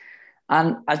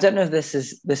 And I don't know if this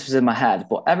was in my head,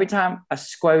 but every time I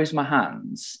squoze my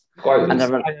hands,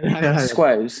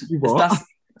 squoze. What?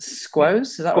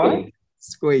 Squoze, is that right?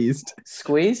 Squeezed.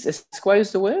 Squeeze? Is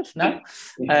squoze the word? No.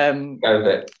 Go with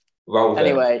it. Roll with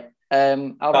anyway,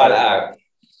 it out.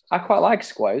 I quite like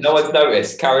squoze. No one's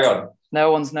noticed. Carry on.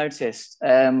 No one's noticed.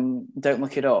 Don't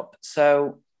look it up.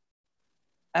 So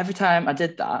every time I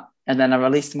did that and then I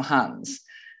released my hands,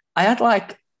 I had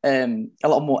like a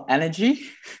lot more energy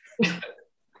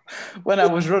when I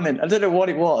was running. I don't know what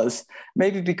it was.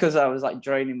 Maybe because I was like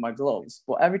draining my gloves.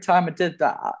 But every time I did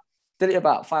that, did it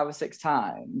about 5 or 6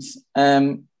 times.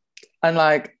 And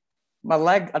like my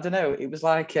leg, I don't know, it was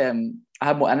like I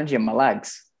had more energy in my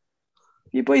legs.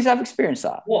 You boys have experienced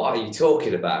that? What are you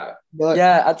talking about? Like,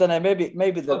 yeah, I don't know.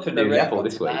 Maybe the level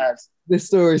this week. This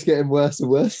story's getting worse and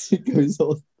worse as it goes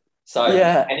on. So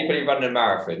anybody running a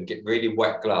marathon, get really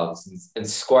wet gloves and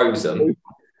squoze them.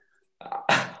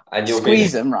 And you'll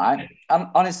squeeze them, right?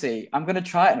 Honestly, I'm going to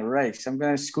try it in a race. I'm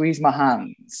going to squeeze my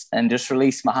hands and just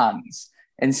release my hands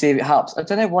and see if it helps. I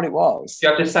don't know what it was. You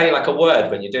have to say like a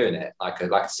word when you're doing it, like a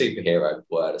superhero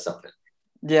word or something.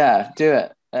 Yeah, do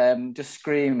it. Just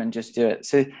scream and just do it.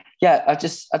 So yeah, I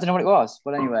don't know what it was,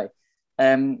 but anyway,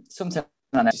 something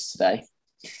I noticed today.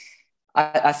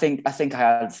 I think I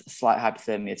had slight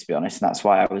hypothermia, to be honest, and that's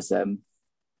why I was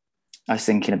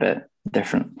thinking a bit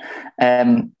different.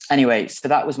 Anyway, so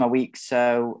that was my week.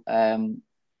 So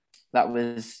that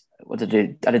was what did I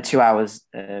do? I did 2 hours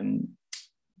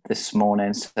this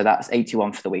morning, so that's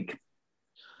 81 for the week.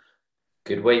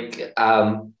 Good week.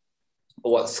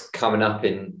 What's coming up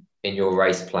in your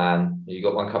race plan? You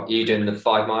got one cup? Are you doing the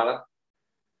 5 miler?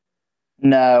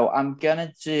 No, I'm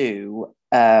gonna do.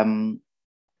 I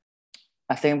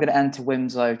think I'm gonna enter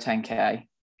Winslow 10K.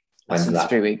 That's in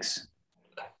 3 weeks.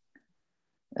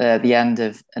 The end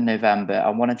of November.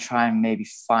 I want to try and maybe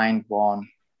find one,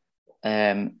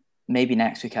 maybe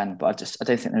next weekend. But I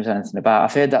don't think there's anything about.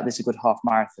 I've heard that there's a good half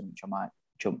marathon, which I might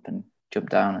jump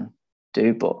down and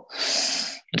do, but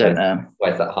I don't know.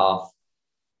 Where's that half?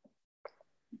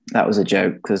 That was a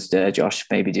joke because Josh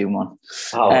may be doing one.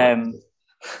 Oh.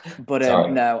 But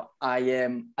no, I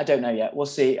don't know yet. We'll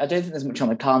see. I don't think there's much on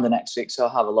the calendar next week, so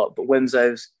I'll have a look. But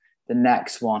Winslow's the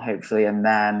next one, hopefully, and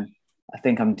then I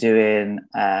think I'm doing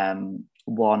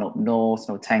one up north,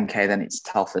 no 10K. Then it's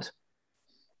Telford.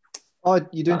 Oh,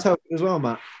 you're doing Telford as well,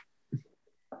 Matt?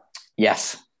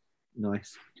 Yes.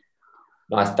 Nice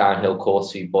downhill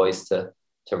course for you boys to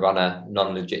run a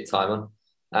non-legit timer.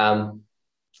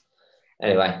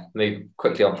 anyway, move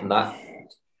quickly on from that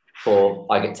before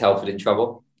I get Telford in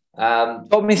trouble.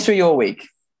 Talk me through your week.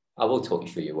 I will talk you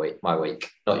through my week,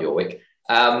 not your week.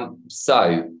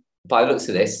 So by the looks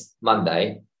of this,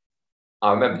 Monday,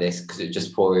 I remember this because it was just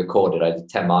before we recorded. I did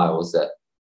 10 miles at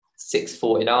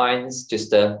 6:49s,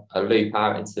 just a loop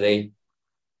out into the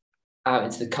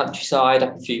countryside,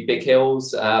 up a few big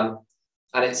hills. And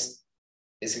it's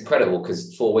incredible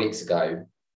because 4 weeks ago,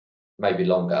 maybe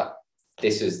longer,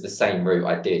 this was the same route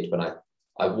I did when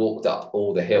I walked up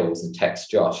all the hills and texted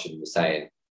Josh and was saying,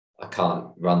 I can't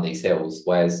run these hills.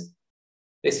 Whereas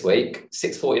this week,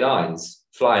 6:49s,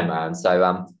 flying around.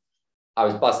 So I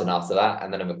was buzzing after that,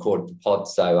 and then I recorded the pod.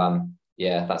 So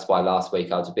yeah, that's why last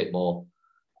week I was a bit more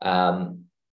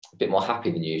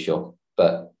happy than usual,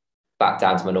 but back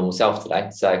down to my normal self today.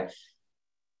 So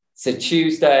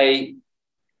Tuesday,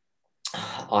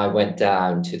 I went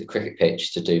down to the cricket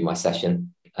pitch to do my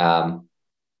session.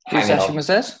 Whose session was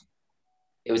this?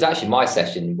 It was actually my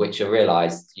session, which I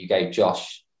realised you gave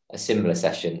Josh a similar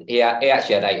session. He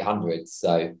actually had 800,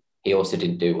 so he also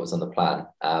didn't do what was on the plan.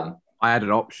 I had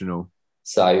an optional.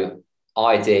 So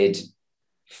I did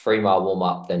 3 mile warm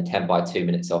up, then 10 by 2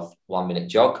 minutes off, 1 minute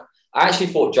jog. I actually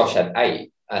thought Josh had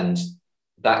 8, and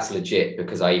that's legit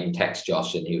because I even texted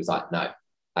Josh and he was like, no,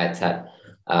 I had 10.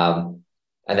 And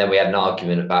then we had an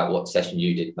argument about what session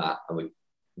you did, Matt, and we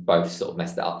both sort of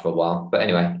messed it up for a while. But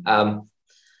anyway,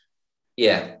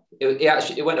 yeah,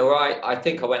 it went all right. I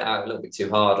think I went out a little bit too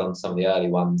hard on some of the early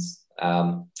ones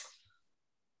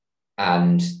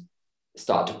and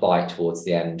started to bite towards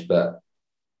the end, but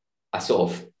I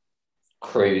sort of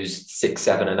cruised 6,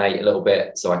 7 and 8 a little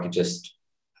bit so I could just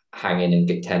hang in and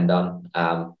get 10 done.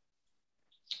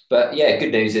 But yeah,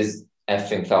 good news is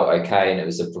everything felt okay and it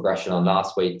was a progression on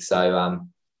last week. So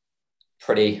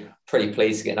pretty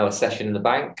pleased to get another session in the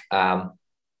bank.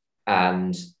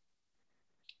 And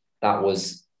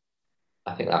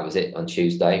I think that was it on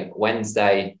Tuesday.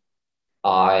 Wednesday,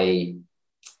 I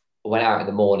went out in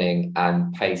the morning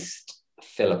and paced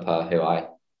Philippa, who I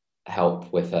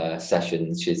help with her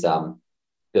sessions. She's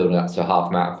building up to a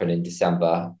half marathon in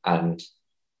December, and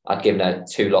I'd given her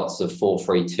 2 lots of 4,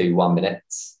 3, 2, 1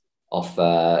 minutes off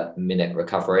a minute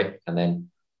recovery, and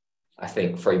then I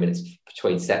think 3 minutes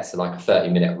between sets, so like a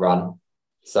 30-minute run.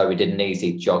 So we did an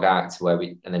easy jog out to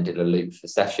and then did a loop for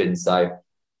session. So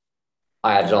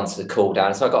I added on to the cool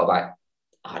down. So I got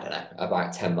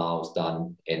about 10 miles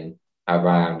done in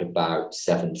around about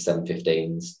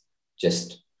 7:15s.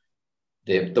 Just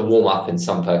the warm up and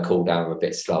some of her cool down were a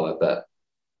bit slower, but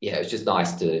yeah, it was just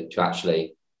nice to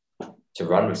actually to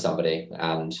run with somebody,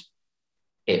 and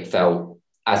it felt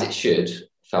as it should,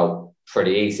 felt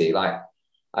pretty easy. Like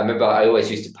I remember I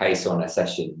always used to pace on her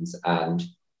sessions, and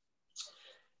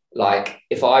like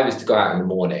if I was to go out in the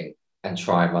morning and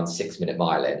try and run 6-minute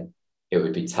mile in, it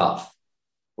would be tough.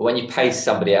 But when you pace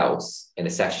somebody else in a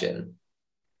session,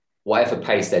 whatever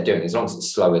pace they're doing, as long as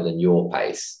it's slower than your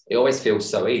pace, it always feels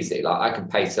so easy. Like I can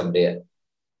pace somebody at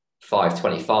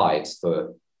 5:25s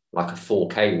for like a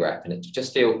 4K rep, and it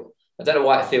just I don't know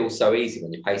why it feels so easy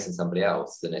when you're pacing somebody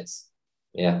else, and it's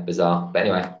bizarre. But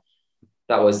anyway,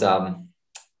 that was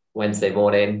Wednesday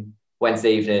morning.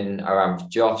 Wednesday evening, I ran with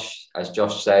Josh. As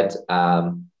Josh said,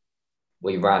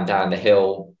 we ran down the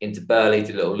hill into Burley,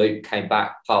 did a little loop, came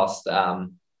back past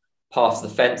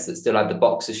the fence that still had the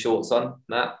boxer shorts on,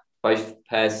 Matt. Both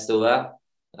pairs are still there.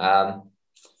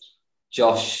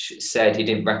 Josh said he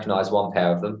didn't recognise one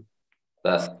pair of them,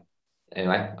 but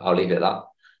anyway, I'll leave it at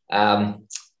that.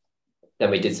 Then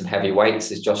we did some heavy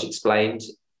weights, as Josh explained.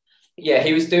 Yeah,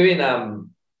 he was doing.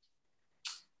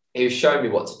 He was showing me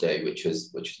what to do, which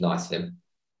was nice of him.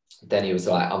 Then he was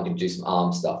like, "I'm going to do some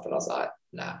arm stuff," and I was like,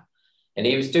 "Nah." And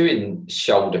he was doing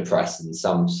shoulder press and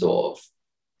some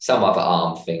other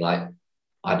arm thing, like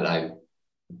I don't know,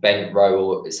 bent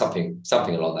row or something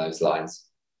along those lines.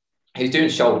 He was doing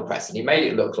shoulder press, and he made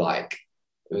it look like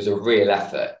it was a real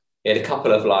effort. He had a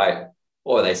couple of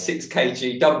what are they, 6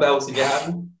 kg dumbbells in your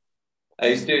hand. And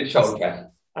he was doing shoulder press.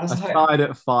 I started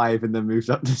at 5 and then moved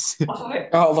up to 6.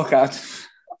 Oh, look out.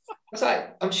 I was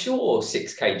like, I'm sure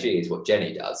 6 kg is what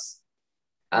Jenny does.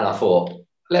 And I thought,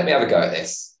 let me have a go at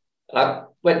this. And I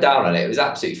went down on it. It was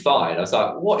absolutely fine. I was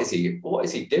like, what is he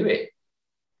doing?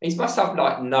 He must have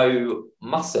no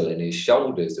muscle in his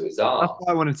shoulders or his arms. That's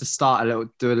why I wanted to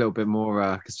do a little bit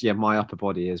more because my upper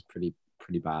body is pretty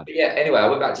bad. But yeah. Anyway, I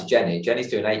went back to Jenny. Jenny's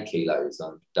doing 8 kilos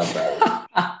on dumbbells.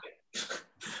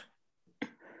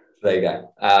 There you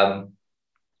go.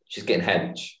 She's getting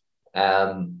hench.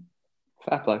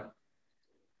 Fair play.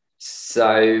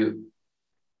 So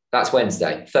that's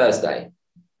Wednesday. Thursday.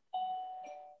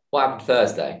 What happened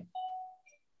Thursday?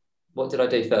 what did I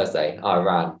do Thursday? I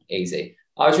ran easy.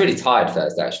 I was really tired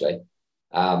Thursday, actually.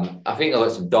 I think I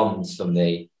got some DOMs from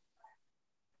the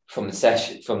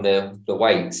session, from the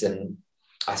weights, and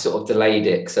I sort of delayed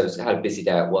it because I had a busy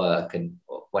day at work and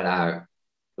went out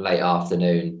late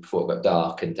afternoon before it got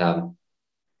dark. And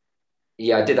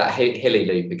I did that hilly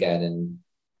loop again, and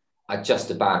I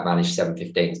just about managed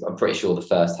 7:15s, but I'm pretty sure the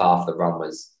first half of the run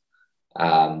was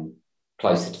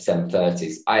closer to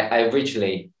 7:30s. I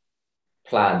originally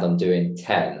planned on doing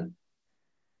 10.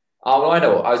 Oh, well, I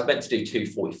know. I was meant to do 2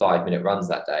 45-minute runs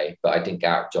that day, but I didn't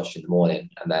get out with Josh in the morning.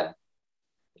 And then,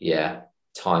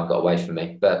 time got away from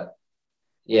me. But,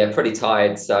 pretty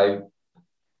tired. So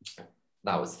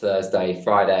that was Thursday.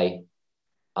 Friday,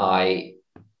 Friday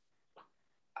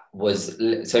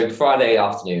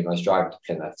afternoon, I was driving to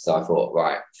Plymouth. So I thought,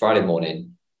 right, Friday morning,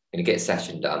 I'm going to get a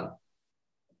session done.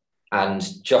 And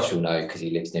Josh will know because he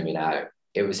lives near me now.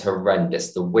 It was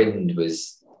horrendous. The wind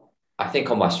was, I think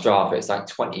on my Strava, it's like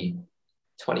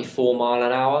 24 mile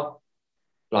an hour,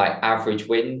 like average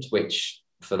wind, which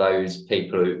for those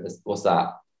people who, what's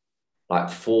that? Like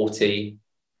 40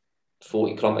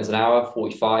 kilometers an hour,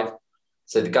 45.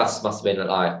 So the gusts must have been at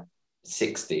like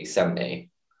 60, 70.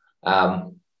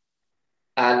 And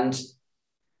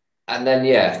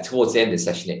then, towards the end of the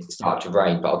session, it started to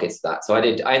rain, but I'll get to that. So I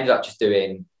ended up just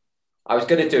I was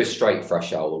going to do a straight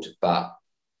threshold, but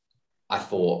I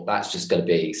thought that's just going to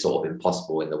be sort of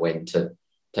impossible in the wind to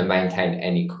maintain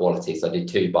any quality. So I did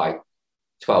 2 by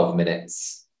 12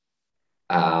 minutes,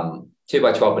 2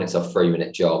 by 12 minutes of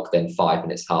 3-minute jog, then 5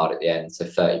 minutes hard at the end. So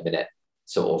 30-minute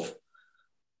sort of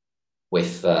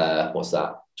with,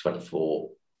 24?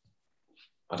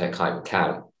 I can't even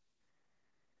count.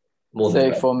 More than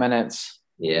 34 minutes.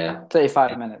 Yeah.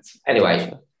 35 minutes.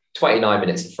 Anyway, 29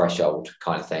 minutes of threshold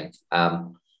kind of thing.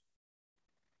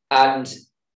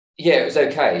 It was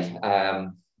okay.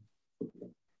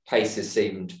 Paces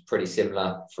seemed pretty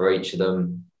similar for each of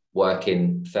them,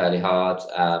 working fairly hard.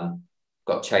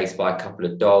 Got chased by a couple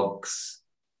of dogs.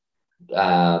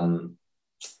 That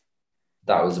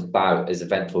was about as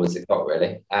eventful as it got,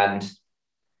 really. And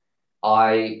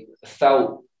I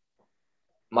felt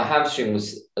my hamstring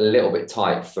was a little bit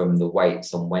tight from the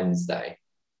weights on Wednesday.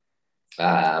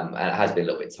 And it has been a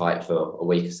little bit tight for a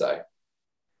week or so.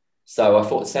 So I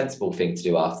thought the sensible thing to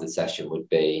do after the session would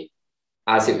be,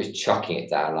 as it was chucking it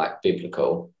down like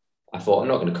biblical, I thought, I'm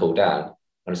not going to cool down.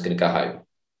 I'm just going to go home.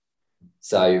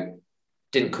 So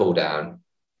didn't cool down,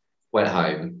 went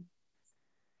home,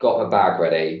 got my bag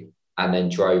ready, and then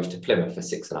drove to Plymouth for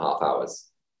 6.5 hours,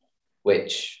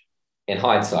 which in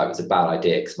hindsight was a bad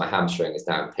idea because my hamstring is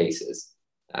down in pieces.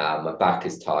 My back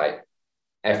is tight.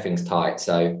 Everything's tight.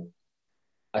 So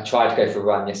I tried to go for a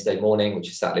run yesterday morning, which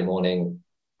is Saturday morning.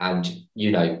 And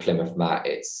Plymouth, Matt,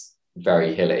 it's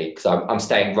very hilly because I'm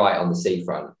staying right on the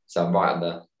seafront. So I'm right on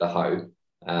the Hoe.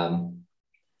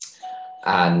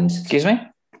 And excuse me?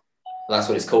 That's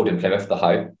what it's called in Plymouth, the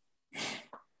Hoe.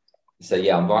 So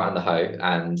I'm right on the Hoe.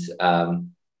 And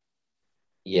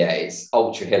it's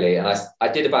ultra hilly. And I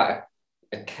did about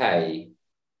a K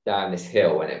down this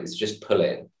hill and it was just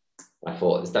pulling. I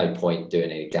thought there's no point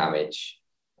doing any damage.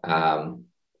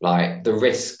 Like the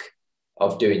risk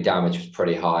of doing damage was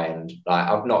pretty high, and like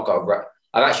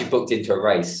I've actually booked into a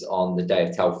race on the day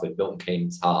of Telford, Milton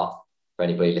Keynes half, for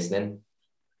anybody listening,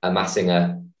 amassing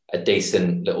a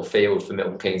decent little field for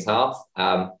Milton Keynes half.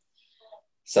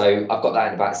 So I've got that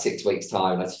in about 6 weeks'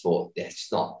 time. I just thought,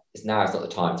 now is not the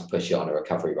time to push it on a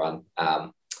recovery run.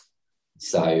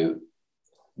 So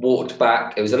walked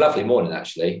back. It was a lovely morning,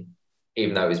 actually,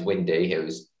 even though it was windy. It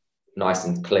was nice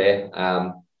and clear.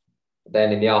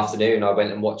 Then in the afternoon, I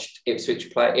went and watched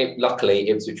Ipswich play. Luckily,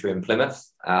 Ipswich were in Plymouth,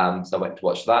 so I went to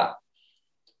watch that.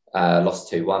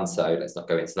 Lost 2-1, so let's not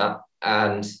go into that.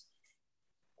 And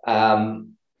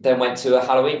then went to a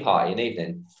Halloween party in the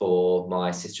evening for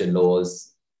my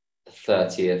sister-in-law's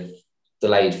 30th,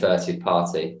 delayed 30th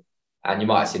party. And you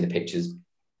might have seen the pictures.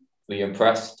 Were you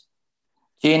impressed?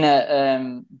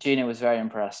 Gina was very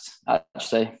impressed,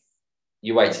 actually.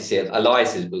 You wait to see it.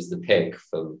 Eliza was the pig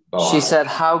from... She said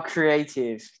how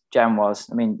creative Jen was.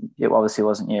 I mean, it obviously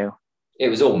wasn't you. It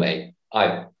was all me.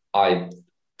 I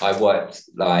worked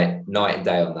like night and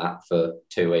day on that for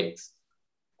 2 weeks.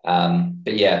 But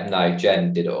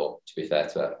Jen did it all, to be fair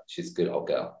to her. She's a good old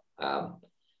girl.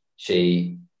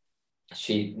 She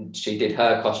did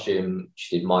her costume.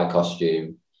 She did my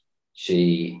costume.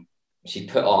 She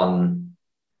put on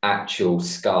actual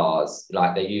scars.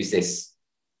 Like they use this,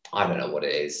 I don't know what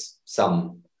it is.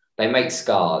 They make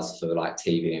scars for like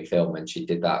TV and film, and she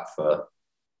did that for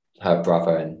her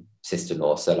brother and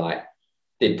sister-in-law. So like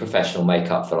did professional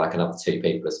makeup for like another 2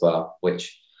 people as well,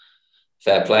 which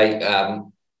fair play.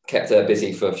 Kept her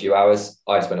busy for a few hours.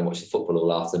 I just went and watched the football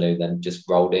all afternoon, then just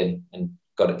rolled in and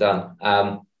got it done.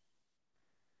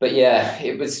 But yeah,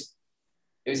 it was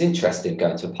interesting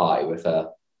going to a party with a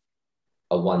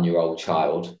 1-year-old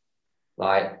child.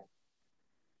 Like,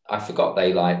 I forgot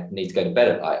they need to go to bed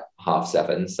at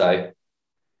 7:30. So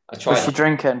I tried. Was she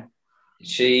drinking?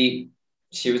 She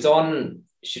was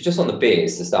just on the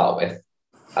beers to start with,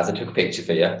 as I took a picture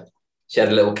for you. She had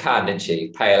a little can, didn't she?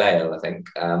 Pale ale, I think.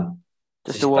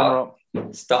 Just to warm her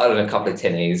up. Started on a couple of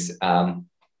tinnies.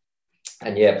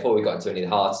 And yeah, before we got into any of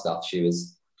the hard stuff, she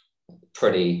was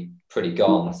pretty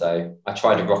gone. So I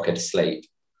tried to rock her to sleep.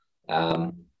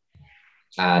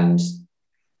 And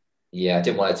yeah, I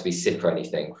didn't want her to be sick or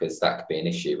anything, because that could be an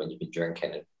issue when you've been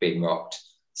drinking and being rocked.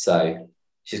 So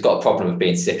she's got a problem of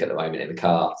being sick at the moment in the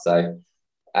car. So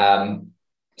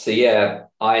yeah,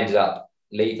 I ended up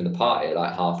leaving the party at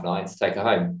 9:30 to take her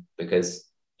home, because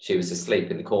she was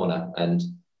asleep in the corner. And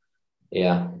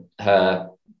yeah,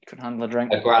 couldn't handle a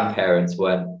drink. Her grandparents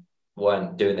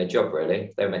weren't doing their job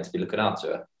really. They were meant to be looking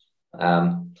after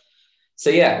her. So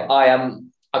yeah,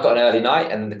 I got an early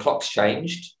night, and then the clocks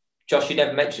changed. Josh, you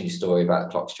never mentioned your story about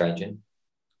the clocks changing.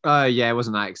 Oh yeah, it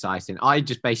wasn't that exciting. I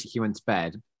just basically went to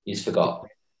bed. You just forgot.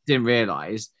 Didn't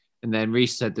realise. And then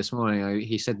Reece said this morning,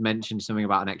 he mentioned something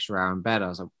about an extra hour in bed. I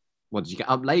was like, what, did you get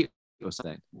up late or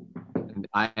something? And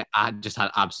I just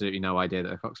had absolutely no idea that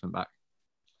the clocks went back.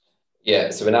 Yeah,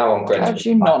 so we're now on Greenwich. How did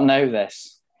you not know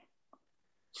this?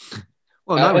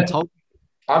 Well, no one told me.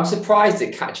 I'm surprised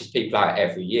it catches people out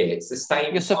every year. It's the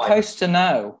same. You're supposed to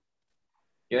know.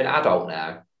 You're an adult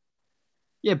now.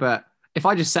 Yeah, but if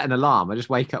I just set an alarm, I just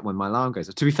wake up when my alarm goes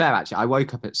off. To be fair, actually, I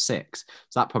woke up at 6.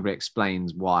 So that probably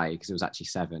explains why, because it was actually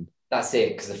 7. That's it,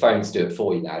 because the phones do it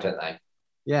for you now, don't they?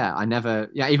 Yeah,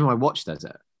 even my watch does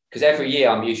it. Because every year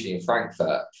I'm usually in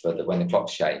Frankfurt when the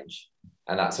clocks change.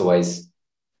 And that's always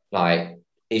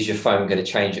is your phone going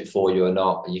to change it for you or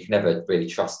not? And you can never really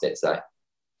trust it. So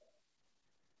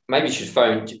maybe you should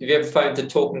phone. Have you ever phoned a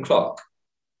talking clock?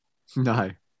 No.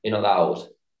 You're not that old?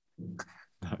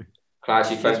 No.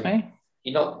 Claire, you phone me?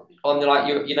 You're not on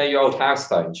your old house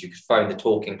phones. You could phone the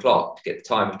talking clock to get the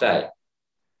time of day.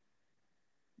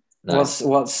 No.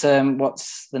 What's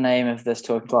the name of this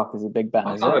talking clock? Is it Big Ben?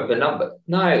 I can't remember the number.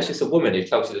 No, it's just a woman who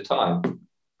tells you the time.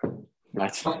 Right.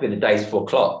 It must have been the days before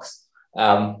clocks.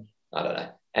 I don't know.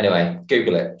 Anyway,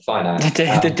 Google it. Find out.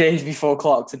 The days before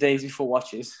clocks, the days before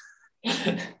watches.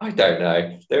 I don't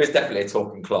know. There is definitely a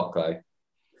talking clock though.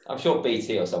 I'm sure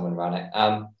BT or someone ran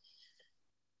it.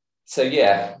 So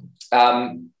yeah,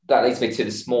 that leads me to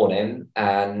this morning,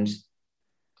 and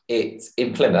it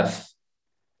in Plymouth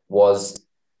was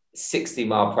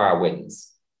 60-mile-per-hour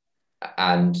winds,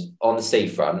 and on the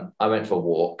seafront, I went for a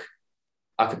walk.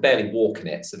 I could barely walk in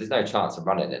it, so there's no chance of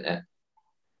running in it.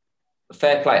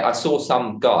 Fair play. I saw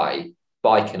some guy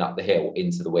biking up the hill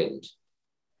into the wind.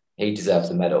 He deserves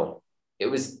a medal. It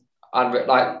was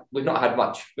we've not had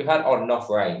much. We've had on and off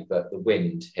rain, but the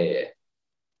wind here,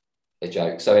 a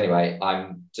joke. So anyway,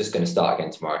 I'm just going to start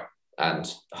again tomorrow, and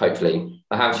hopefully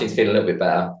my hamstring's feeling a little bit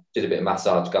better. Did a bit of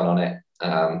massage gun on it,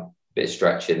 bit of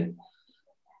stretching.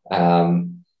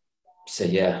 So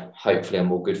yeah, hopefully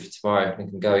I'm all good for tomorrow and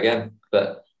can go again.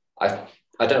 But I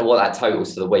don't know what that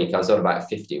totals for the week. I was on about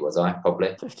 50, was I?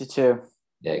 Probably 52.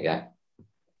 There you go.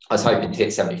 I was hoping to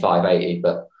hit 75, 80,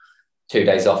 but 2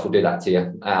 days off will do that to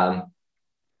you.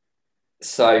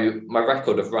 So my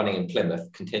record of running in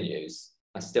Plymouth continues.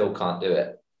 I still can't do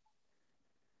it.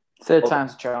 Third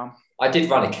time's a charm. I did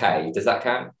run a K. Does that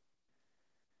count?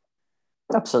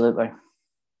 Absolutely.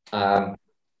 Yeah,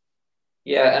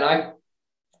 and I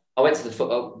went to the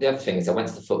football. The other thing is I went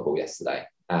to the football yesterday,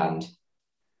 and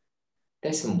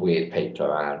there's some weird people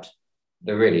around.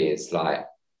 There really is.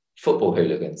 Football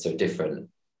hooligans are a different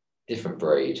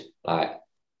breed.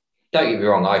 Don't get me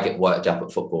wrong, I get worked up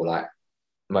at football like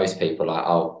most people.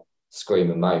 I'll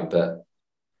scream and moan, but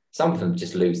some of them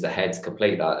just lose their heads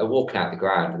completely. They're walking out the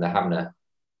ground and they're having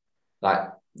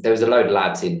there was a load of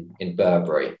lads in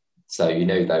Burberry, so you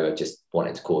knew they were just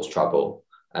wanting to cause trouble.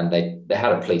 And they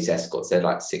had a police escort. So they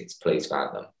had 6 police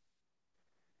around them.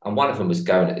 And one of them was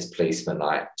going at this policeman,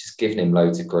 just giving him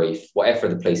loads of grief, whatever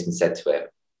the policeman said to him.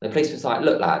 And the policeman's like,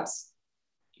 look, lads,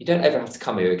 you don't ever have to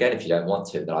come here again if you don't want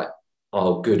to. And they're like,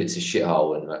 oh, good, it's a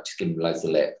shithole. And just give him loads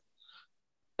of lip.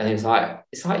 And he was like,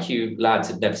 it's like you lads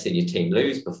had never seen your team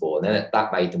lose before. And then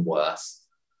that made them worse.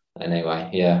 Anyway,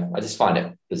 yeah, I just find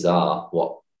it bizarre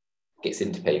what gets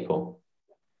into people.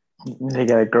 They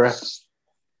get a grip.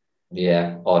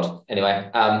 Yeah, odd. Anyway,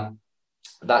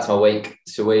 that's my week.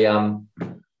 So we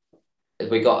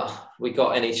we got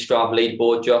any Strava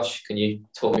leaderboard, Josh? Can you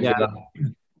talk me through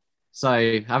that?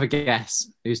 So have a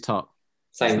guess. Who's top?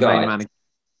 Same It's the main guy. man.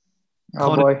 Oh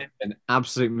Connor boy, Pittman,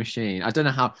 absolute machine. I don't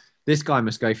know how this guy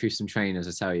must go through some trainers.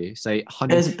 I tell you. So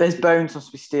 100, his bones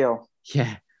must be steel.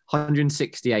 yeah,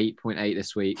 168.8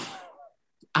 this week.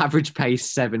 Average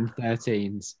pace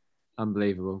 7:13s.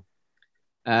 Unbelievable.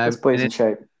 This boy's in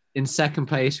shape. In second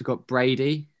place, we've got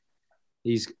Brady.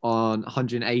 He's on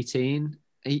 118.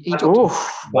 He dropped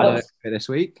Oof. What? this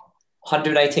week.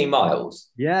 118 miles.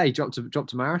 Yeah, he dropped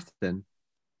a marathon.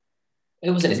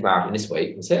 It wasn't his marathon this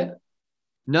week, was it?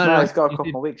 No, He's got a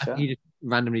couple more weeks. Yeah. He just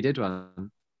randomly did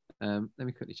one. Let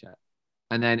me quickly check.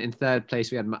 And then in third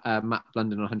place, we had Matt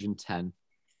Blunden on 110.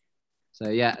 So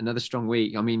yeah, another strong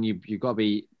week. I mean, you've got to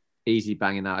be easy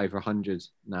banging out over 100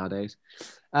 nowadays.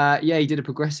 Yeah, he did a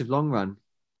progressive long run.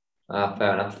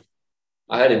 Fair enough.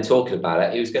 I heard him talking about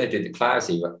it. He was going to do the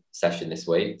Clousey session this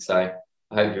week, so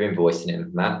I hope you're invoicing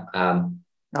him, Matt.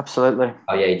 Absolutely.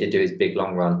 Oh yeah, he did do his big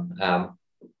long run.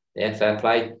 Yeah, fair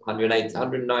play.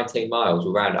 119 miles.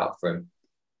 We'll round it up for him.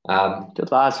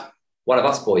 Good lad. One of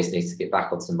us boys needs to get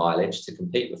back on some mileage to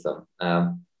compete with them.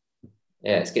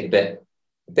 Yeah, it's getting a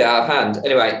bit out of hand.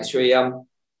 Anyway, should we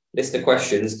listen to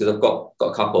questions? Because I've got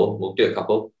a couple. We'll do a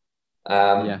couple.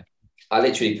 Yeah. I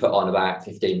literally put on about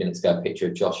 15 minutes ago a picture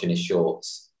of Josh in his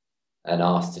shorts and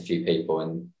asked a few people,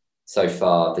 and so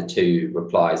far the 2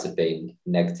 replies have been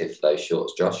negative for those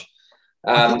shorts, Josh.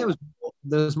 I think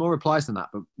there was more replies than that,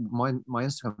 but my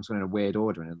Instagram was going in a weird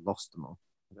order and it lost them all.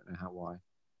 I don't know why.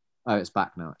 Oh, it's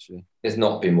back now, actually. There's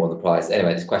not been more replies. Anyway,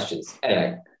 there's questions.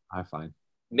 Anyway. I'm fine.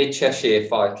 Mid-Cheshire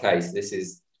 5K. So this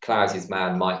is Clousey's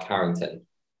man, Mike Harrington.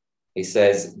 He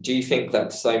says, do you think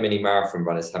that so many marathon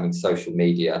runners having social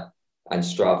media and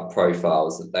Strava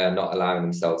profiles that they are not allowing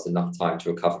themselves enough time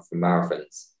to recover from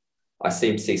marathons? I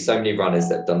seem to see so many runners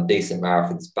that have done decent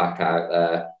marathons back out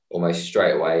there almost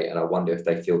straight away, and I wonder if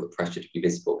they feel the pressure to be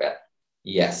visible again.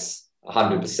 Yes,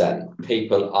 100%.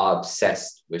 People are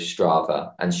obsessed with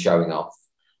Strava and showing off.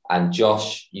 And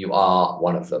Josh, you are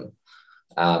one of them.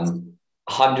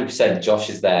 100% Josh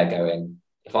is there going,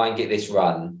 if I can get this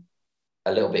run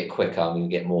a little bit quicker, I'm going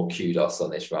to get more kudos on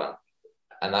this run.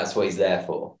 And that's what he's there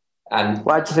for. And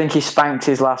why do you think he spanked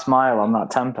his last mile on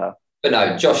that tempo? But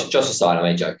no, Josh aside, I'm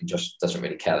only joking. Josh doesn't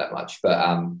really care that much.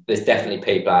 But there's definitely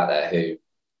people out there who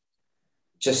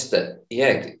just,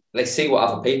 they see what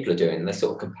other people are doing. And they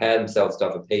sort of compare themselves to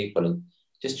other people and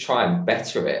just try and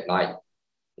better it. Like,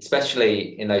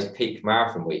 especially in those peak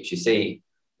marathon weeks, you see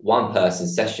one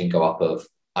person's session go up of,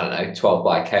 12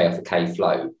 by K off a K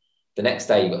flow. The next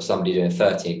day, you've got somebody doing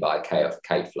 13 by K off a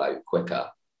K flow quicker.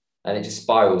 And it just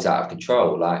spirals out of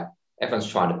control. Like, everyone's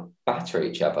trying to batter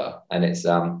each other. And it's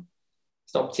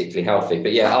not particularly healthy.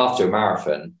 But yeah, after a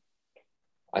marathon,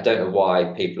 I don't know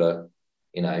why people are,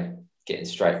 getting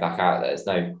straight back out there. There's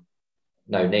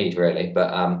no need really.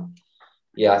 But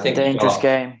I think dangerous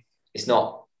game. It's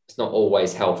not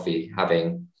always healthy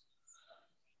having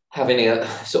a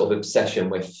sort of obsession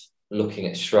with looking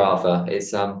at Strava.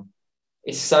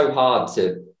 It's so hard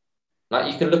to,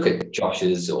 like, you can look at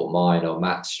Josh's or mine or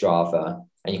Matt's Strava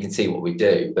and you can see what we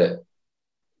do, but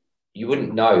you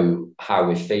wouldn't know how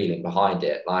we're feeling behind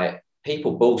it. Like,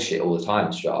 people bullshit all the time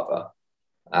on Strava.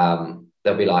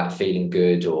 They'll be like feeling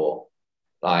good or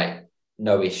like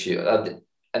no issue.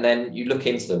 And then you look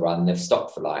into the run and they've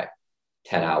stopped for like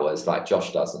 10 hours like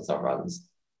Josh does on some runs.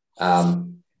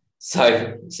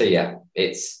 So yeah,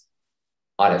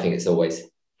 I don't think it's always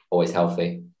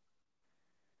healthy.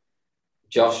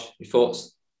 Josh, your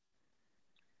thoughts?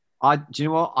 Do you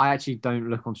know what? I actually don't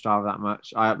look on Strava that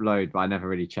much. I upload, but I never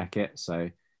really check it. So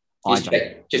just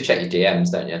check your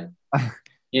DMs, don't you?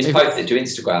 You just post it to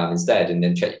Instagram instead and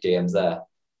then check your DMs there.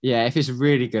 Yeah, if it's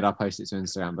really good, I'll post it to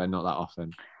Instagram, but not that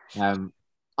often.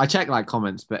 I check like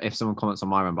comments, but if someone comments on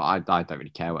my run, but I don't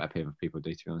really care what people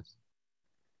do, to be honest.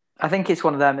 I think it's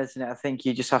one of them, isn't it? I think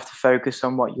you just have to focus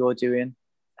on what you're doing.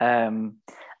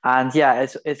 And yeah,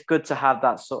 it's good to have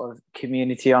that sort of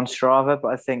community on Strava, but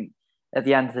I think at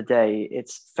the end of the day,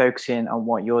 it's focusing on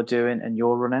what you're doing and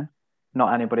you're running,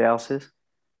 not anybody else's.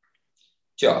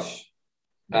 Josh,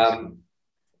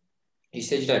 you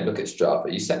said you don't look at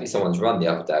Strava. You sent me someone's run the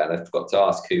other day and I forgot to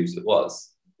ask whose it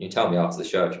was. You can tell me after the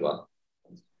show if you want.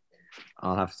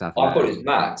 I'll have to have I thought it was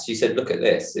Matt's. You said, look at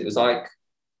this. It was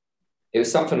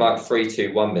something like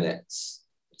 3-2-1 minutes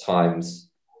times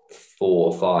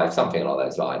 4 or 5, something along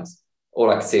those lines. All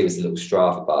I could see was the little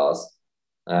Strava bars.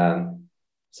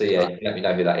 So yeah, you can let me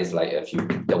know who that is later if you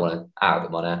don't want to out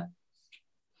them on air.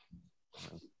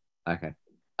 Okay.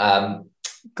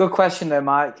 Good question though,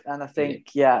 Mike. And I think,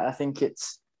 I think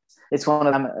it's it's one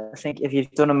of them. I think if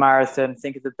you've done a marathon,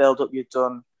 think of the build-up you've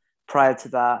done prior to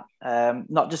that.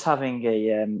 Not just having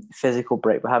a physical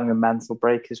break, but having a mental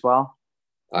break as well.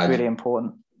 It's really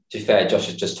important. To be fair, Josh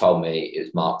has just told me it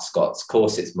was Mark Scott's. Of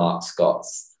course, it's Mark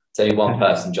Scott's. It's only one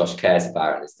person Josh cares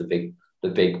about, and it's the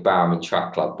big Bowerman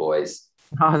Track Club boys.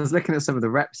 I was looking at some of the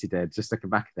reps he did, just looking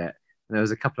back at it. And there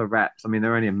was a couple of reps. I mean,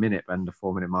 they're only a minute under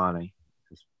 4 minute Marley.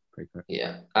 It's pretty quick.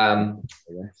 Yeah. Alan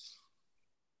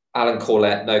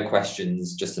Corlett, no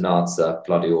questions, just an answer.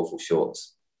 Bloody awful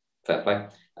shorts. Fair play.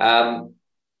 I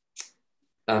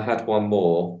had one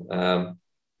more.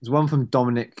 There's one from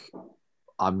Dominic.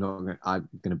 I'm going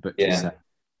to butcher this.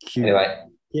 Anyway,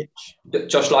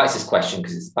 Josh likes this question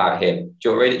because it's about him. Do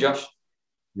you want to read it, Josh?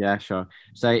 Yeah, sure.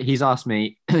 So he's asked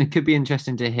me, it could be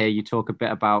interesting to hear you talk a bit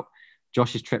about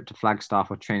Josh's trip to Flagstaff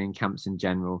or training camps in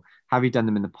general. Have you done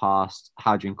them in the past?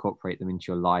 How do you incorporate them into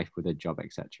your life with a job,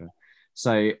 etc.?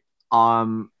 So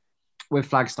with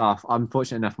Flagstaff, I'm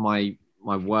fortunate enough my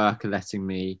work are letting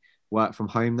me work from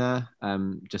home there,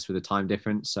 just with the time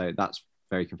difference. So that's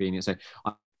very convenient. So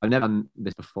I've never done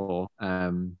this before. So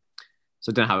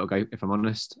I don't know how it'll go, if I'm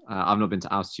honest. I've not been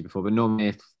to altitude before, but normally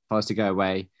if I was to go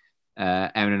away,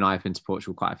 Erin and I have been to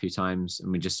Portugal quite a few times,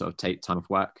 and we just sort of take time off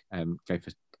work, go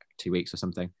for 2 weeks or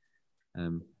something.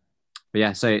 But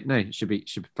yeah, so no,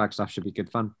 Flagstaff should be good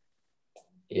fun.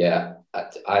 Yeah,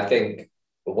 I think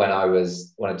when I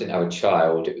didn't have a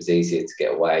child, it was easier to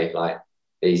get away. Like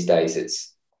these days,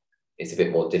 it's a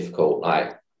bit more difficult.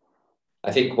 Like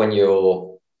I think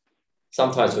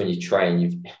sometimes when you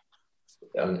train,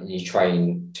 you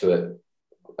train to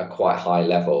a quite high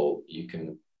level, you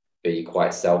can be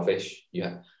quite selfish.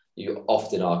 You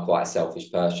often are quite a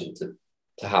selfish person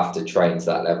to have to train to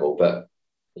that level. But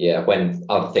yeah, when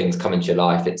other things come into your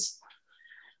life, it's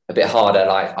a bit harder.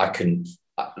 Like I couldn't,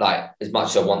 like as much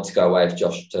as I want to go away with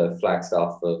Josh to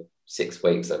Flagstaff for 6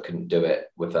 weeks, I couldn't do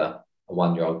it with a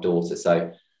 1-year-old daughter.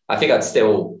 So I think I'd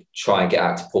still try and get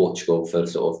out to Portugal for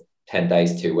sort of 10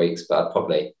 days, 2 weeks, but I'd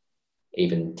probably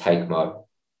even take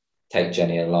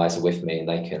Jenny and Eliza with me, and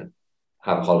they can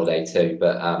have a holiday too.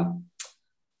 But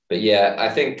yeah, I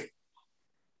think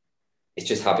it's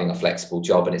just having a flexible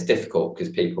job, and it's difficult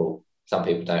because some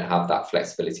people don't have that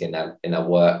flexibility in their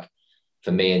work.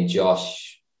 For me and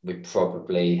Josh, we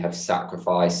probably have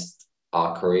sacrificed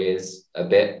our careers a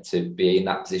bit to be in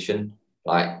that position.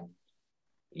 Like,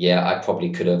 yeah, I probably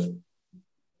could have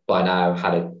by now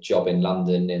had a job in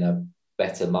London in a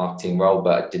better marketing role,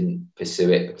 but I didn't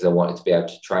pursue it because I wanted to be able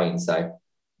to train. So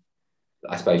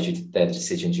I suppose they're the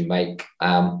decisions you make.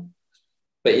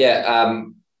 But yeah,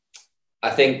 I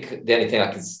think the only thing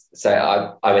I can say,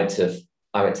 I went to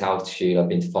altitude. I've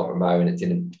been to Font Romeu, and it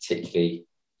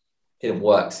didn't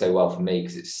work so well for me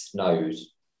because it snowed,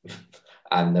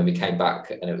 and then we came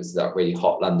back and it was that really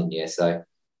hot London year. So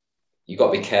you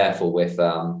got to be careful with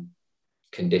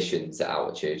conditions at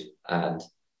altitude. And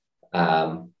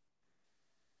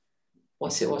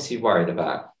what's he worried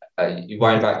about? You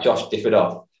worried about Josh differed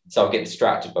off, so I'll get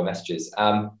distracted by messages.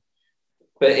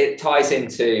 But it ties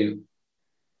into,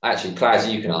 actually, Klaus,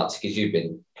 you can answer because you've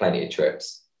been plenty of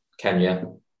trips. Kenya?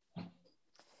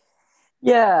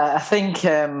 Yeah, I think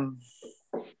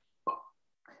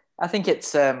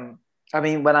it's. I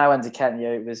mean, when I went to Kenya,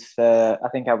 it was I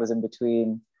think I was in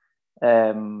between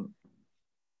going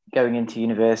into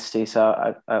university,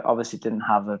 so I obviously didn't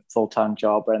have a full-time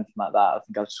job or anything like that. I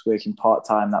think I was just working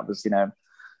part-time. That was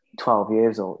 12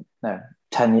 years or no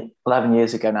 10 11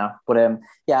 years ago now. But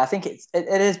yeah, I think it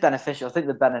is beneficial. I think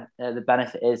the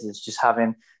benefit is just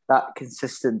having that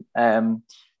consistent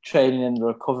training and the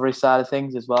recovery side of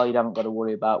things as well. You haven't got to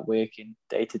worry about working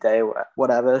day to day or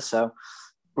whatever. So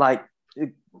like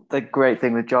the great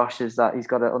thing with Josh is that he's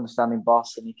got an understanding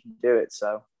boss and he can do it.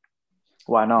 So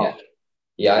why not?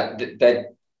 Yeah, they're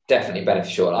definitely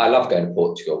beneficial. I love going to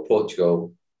Portugal.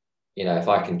 Portugal, if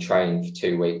I can train for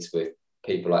 2 weeks with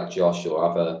people like Josh or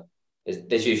other,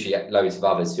 there's usually loads of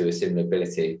others who are similar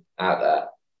ability out there.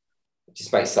 It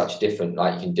just makes such a difference.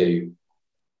 Like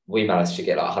we managed to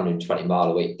get like 120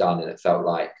 mile a week done, and it felt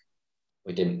like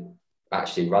we didn't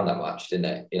actually run that much, didn't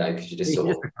it? Because you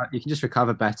can just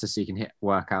recover better, so you can hit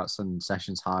workouts and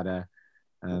sessions harder.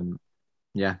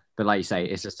 Yeah, but like you say,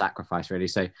 it's a sacrifice really.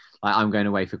 So I'm going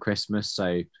away for Christmas,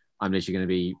 so I'm literally going to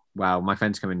be, my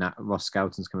friend's coming now, Ross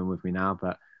Skelton's coming with me now,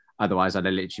 but otherwise I'd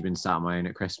have literally been sat on my own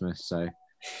at Christmas. So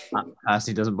that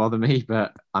personally doesn't bother me,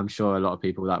 but I'm sure a lot of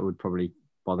people that would probably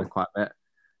bother quite a bit.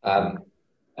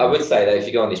 I would say that if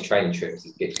you go on these training trips,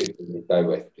 it's good people to go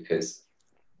with, because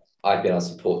I've been on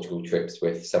some Portugal trips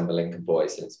with some of the Lincoln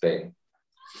boys, and it's been,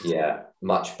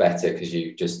 much better because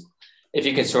if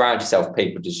you can surround yourself with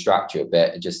people to distract you a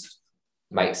bit,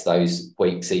 makes those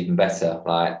weeks even better.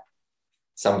 Like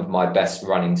some of my best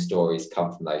running stories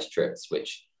come from those trips,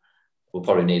 which we'll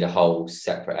probably need a whole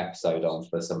separate episode on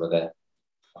for some of the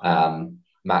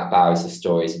Matt Bowers'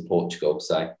 stories in Portugal.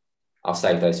 So I'll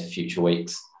save those for future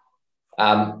weeks.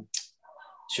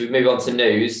 Should we move on to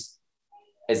news?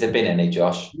 Has there been any,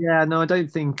 Josh? Yeah, no, I don't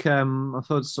think. I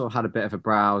thought sort of had a bit of a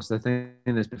browse. I think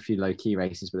there's been a few low key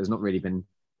races, but there's not really been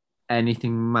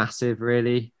anything massive,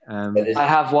 really. I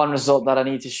have one result that I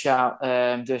need to do a shout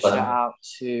out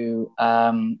to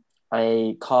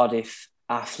a Cardiff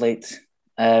athlete,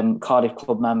 Cardiff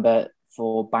club member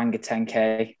for Bangor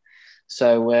 10K.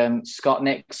 So Scott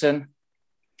Nixon,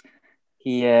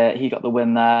 he got the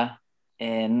win there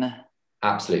in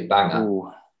absolute banger.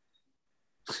 Ooh,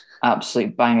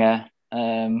 absolute banger.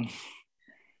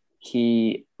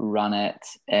 He ran it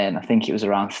in, I think it was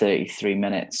around 33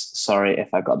 minutes. Sorry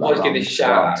if I got that wrong. Give a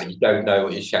shout out. You don't know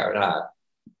what you're shouting out.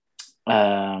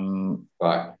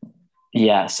 Right.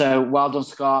 Yeah. So well done,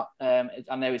 Scott.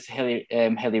 I know it's a hilly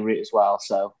route as well.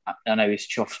 So I know he's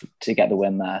chuffed to get the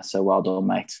win there. So well done,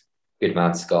 mate. Good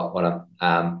man, Scott. What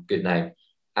a good name.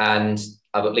 And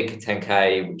I've got Lincoln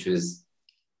 10K, which was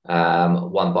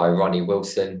won by Ronnie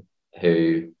Wilson,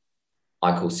 who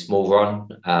I call Small Ron.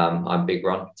 I'm Big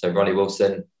Ron. So Ronnie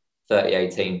Wilson,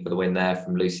 30:18 for the win there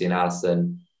from Lucian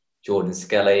Allison, Jordan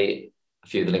Skelly, a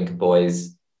few of the Lincoln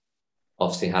boys.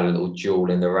 Obviously had a little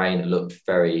duel in the rain. It looked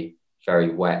very,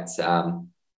 very wet.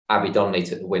 Abby Donnelly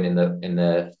took the win in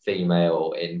the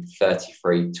female in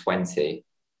 33:20.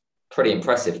 Pretty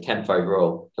impressive, 10th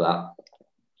overall for that.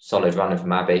 Solid running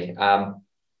from Abby.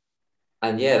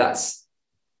 And yeah,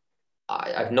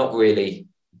 I've not really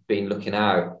been looking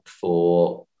out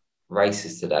for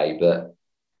races today, but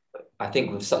I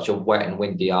think with such a wet and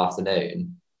windy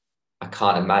afternoon, I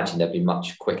can't imagine there'd be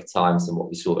much quicker times than what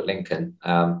we saw at Lincoln.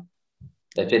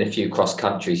 There've been a few cross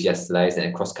countries yesterday, isn't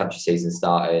it? Cross country season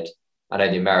started. I know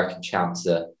the American champs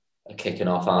are kicking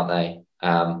off, aren't they?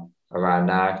 Around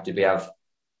now, do we have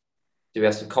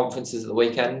some conferences at the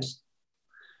weekend?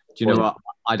 Do you know what?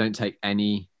 I don't take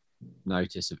any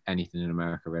notice of anything in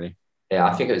America, really. Yeah,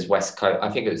 I think it was West Coast. I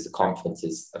think it was the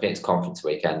conferences. I think it's conference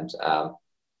weekend.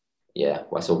 Yeah,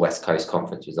 I saw West Coast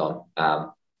conference was on.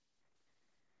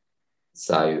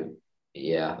 So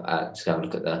yeah, just have a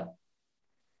look at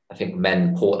I think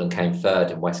men Portland came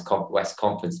third in West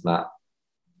Conference, Matt.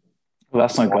 Well,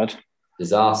 that's not good.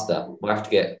 Disaster. We'll have to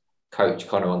get Coach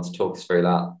Connor on to talk us through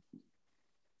that.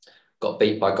 Got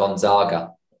beat by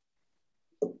Gonzaga.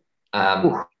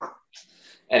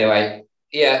 Anyway,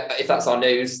 yeah, if that's our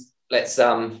news, let's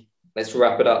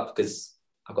wrap it up because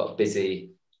I've got a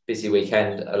busy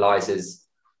weekend. Eliza's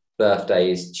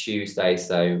birthday is Tuesday,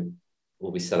 so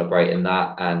we'll be celebrating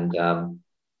that, and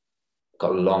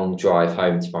got a long drive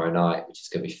home tomorrow night, which is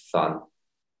going to be fun.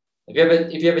 Have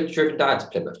you ever driven down to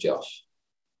Plymouth, Josh?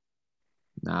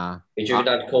 Nah. Have you driven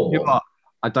down to Cornwall? You know what?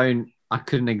 I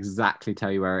couldn't exactly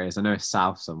tell you where it is. I know it's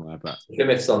south somewhere, but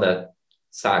Plymouth's on the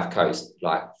south coast,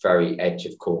 like very edge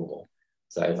of Cornwall.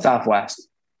 So Southwest,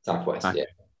 okay. Yeah.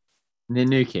 Near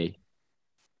Newquay.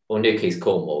 Well, Newquay's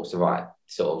Cornwall, so right,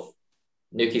 sort of.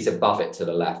 Newquay's above it to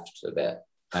the left a bit.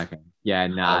 Okay. Yeah,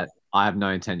 nah, I have no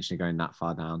intention of going that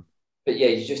far down. But yeah,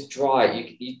 you just drive.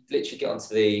 You literally get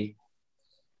onto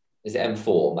is it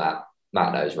M4, Matt?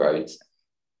 Matt knows roads.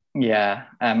 Yeah,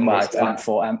 it's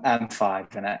M4,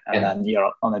 M5 in it, and then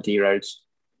you're on the D roads.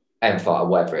 M5,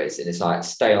 whatever it is, and it's like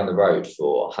stay on the road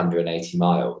for 180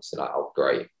 miles. And like, oh,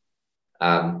 great.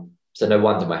 So no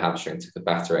wonder my hamstring took a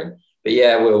battering. But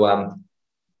yeah, we'll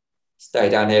stay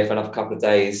down here for another couple of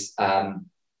days. I'm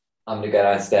going to go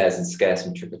downstairs and scare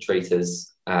some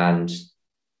trick-or-treaters. And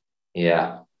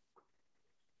yeah.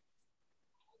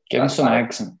 Give them some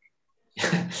eggs.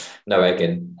 No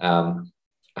egging.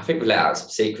 I think we let out some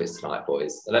secrets tonight,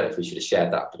 boys. I don't know if we should have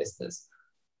shared that for listeners.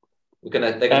 We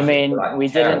didn't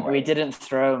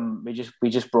throw them. We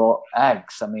just brought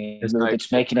eggs. I mean, we were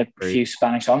just making a few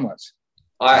Spanish omelets.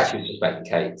 I actually was just making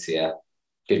cakes. Yeah,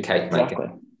 good cake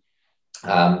making.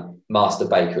 Master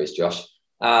baker is Josh.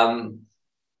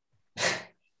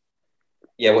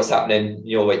 Yeah, what's happening in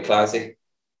your week, Clousey?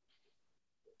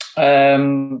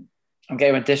 I'm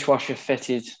getting a dishwasher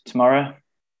fitted tomorrow.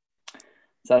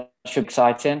 So that should be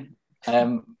exciting.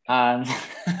 And I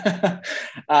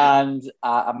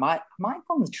might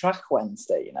go on the track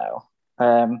Wednesday, you know.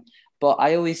 But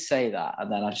I always say that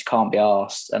and then I just can't be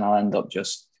arsed and I'll end up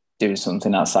just doing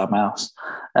something outside my house.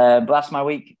 But that's my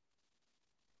week.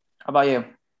 How about you,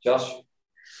 Josh?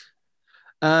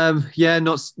 Yeah,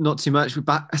 not too much. We're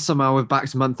back to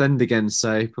month end again,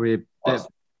 so probably a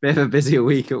bit of a busier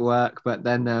week at work. But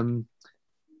then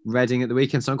Reading at the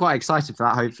weekend. So I'm quite excited for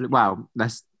that. Hopefully,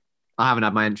 I haven't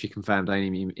had my entry confirmed. I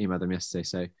only emailed them yesterday.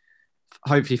 So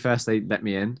hopefully, first they let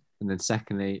me in, and then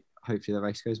secondly, hopefully the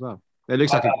race goes well. It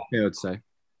looks like a good field. So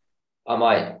I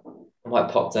might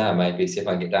pop down maybe, see if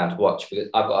I can get down to watch, because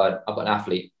I've got an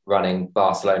athlete running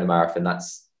Barcelona Marathon.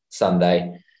 That's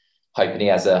Sunday. Hoping he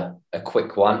has a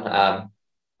quick one. I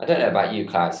don't know about you,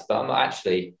 Klaus, but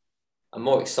I'm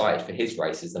more excited for his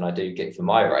races than I do get for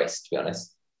my race, to be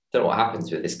honest. Don't know what happens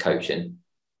with this coaching.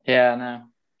 Yeah, I know.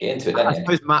 Get into it, don't I you?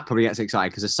 suppose Matt probably gets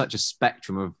excited because there's such a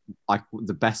spectrum of like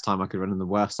the best time I could run and the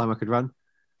worst time I could run.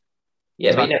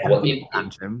 Yeah, but he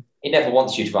never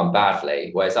wants you to run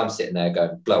badly, whereas I'm sitting there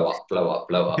going, blow up, blow up,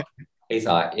 blow up. He's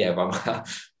like, yeah, run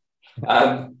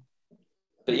well.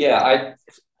 But yeah,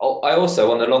 I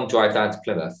also, on the long drive down to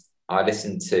Plymouth, I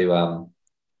listened to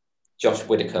Josh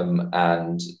Widdicombe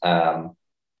and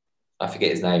I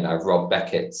forget his name now, Rob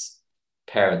Beckett's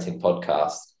parenting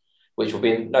podcast, which will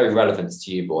be no relevance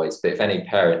to you boys, but if any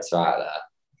parents are out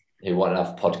there who want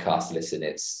another podcast to listen,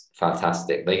 it's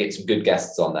fantastic. They get some good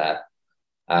guests on there.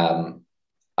 I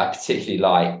particularly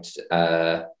liked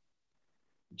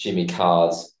Jimmy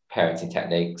Carr's parenting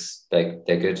techniques. They're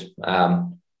good.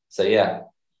 So yeah,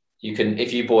 you can,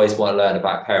 if you boys want to learn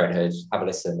about parenthood, have a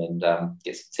listen and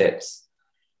get some tips.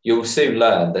 You'll soon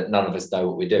learn that none of us know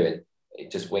what we're doing.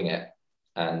 Just wing it.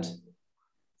 And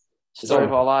Story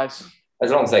of our lives.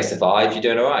 As long as they survive, you're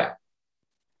doing all right.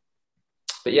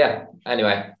 But yeah,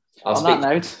 anyway, I'll speak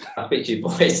to you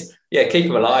boys. Yeah, keep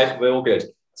them alive. We're all good.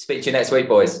 Speak to you next week,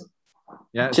 boys.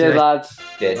 Yeah. Cheers, lads.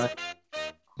 Cheers. Bye.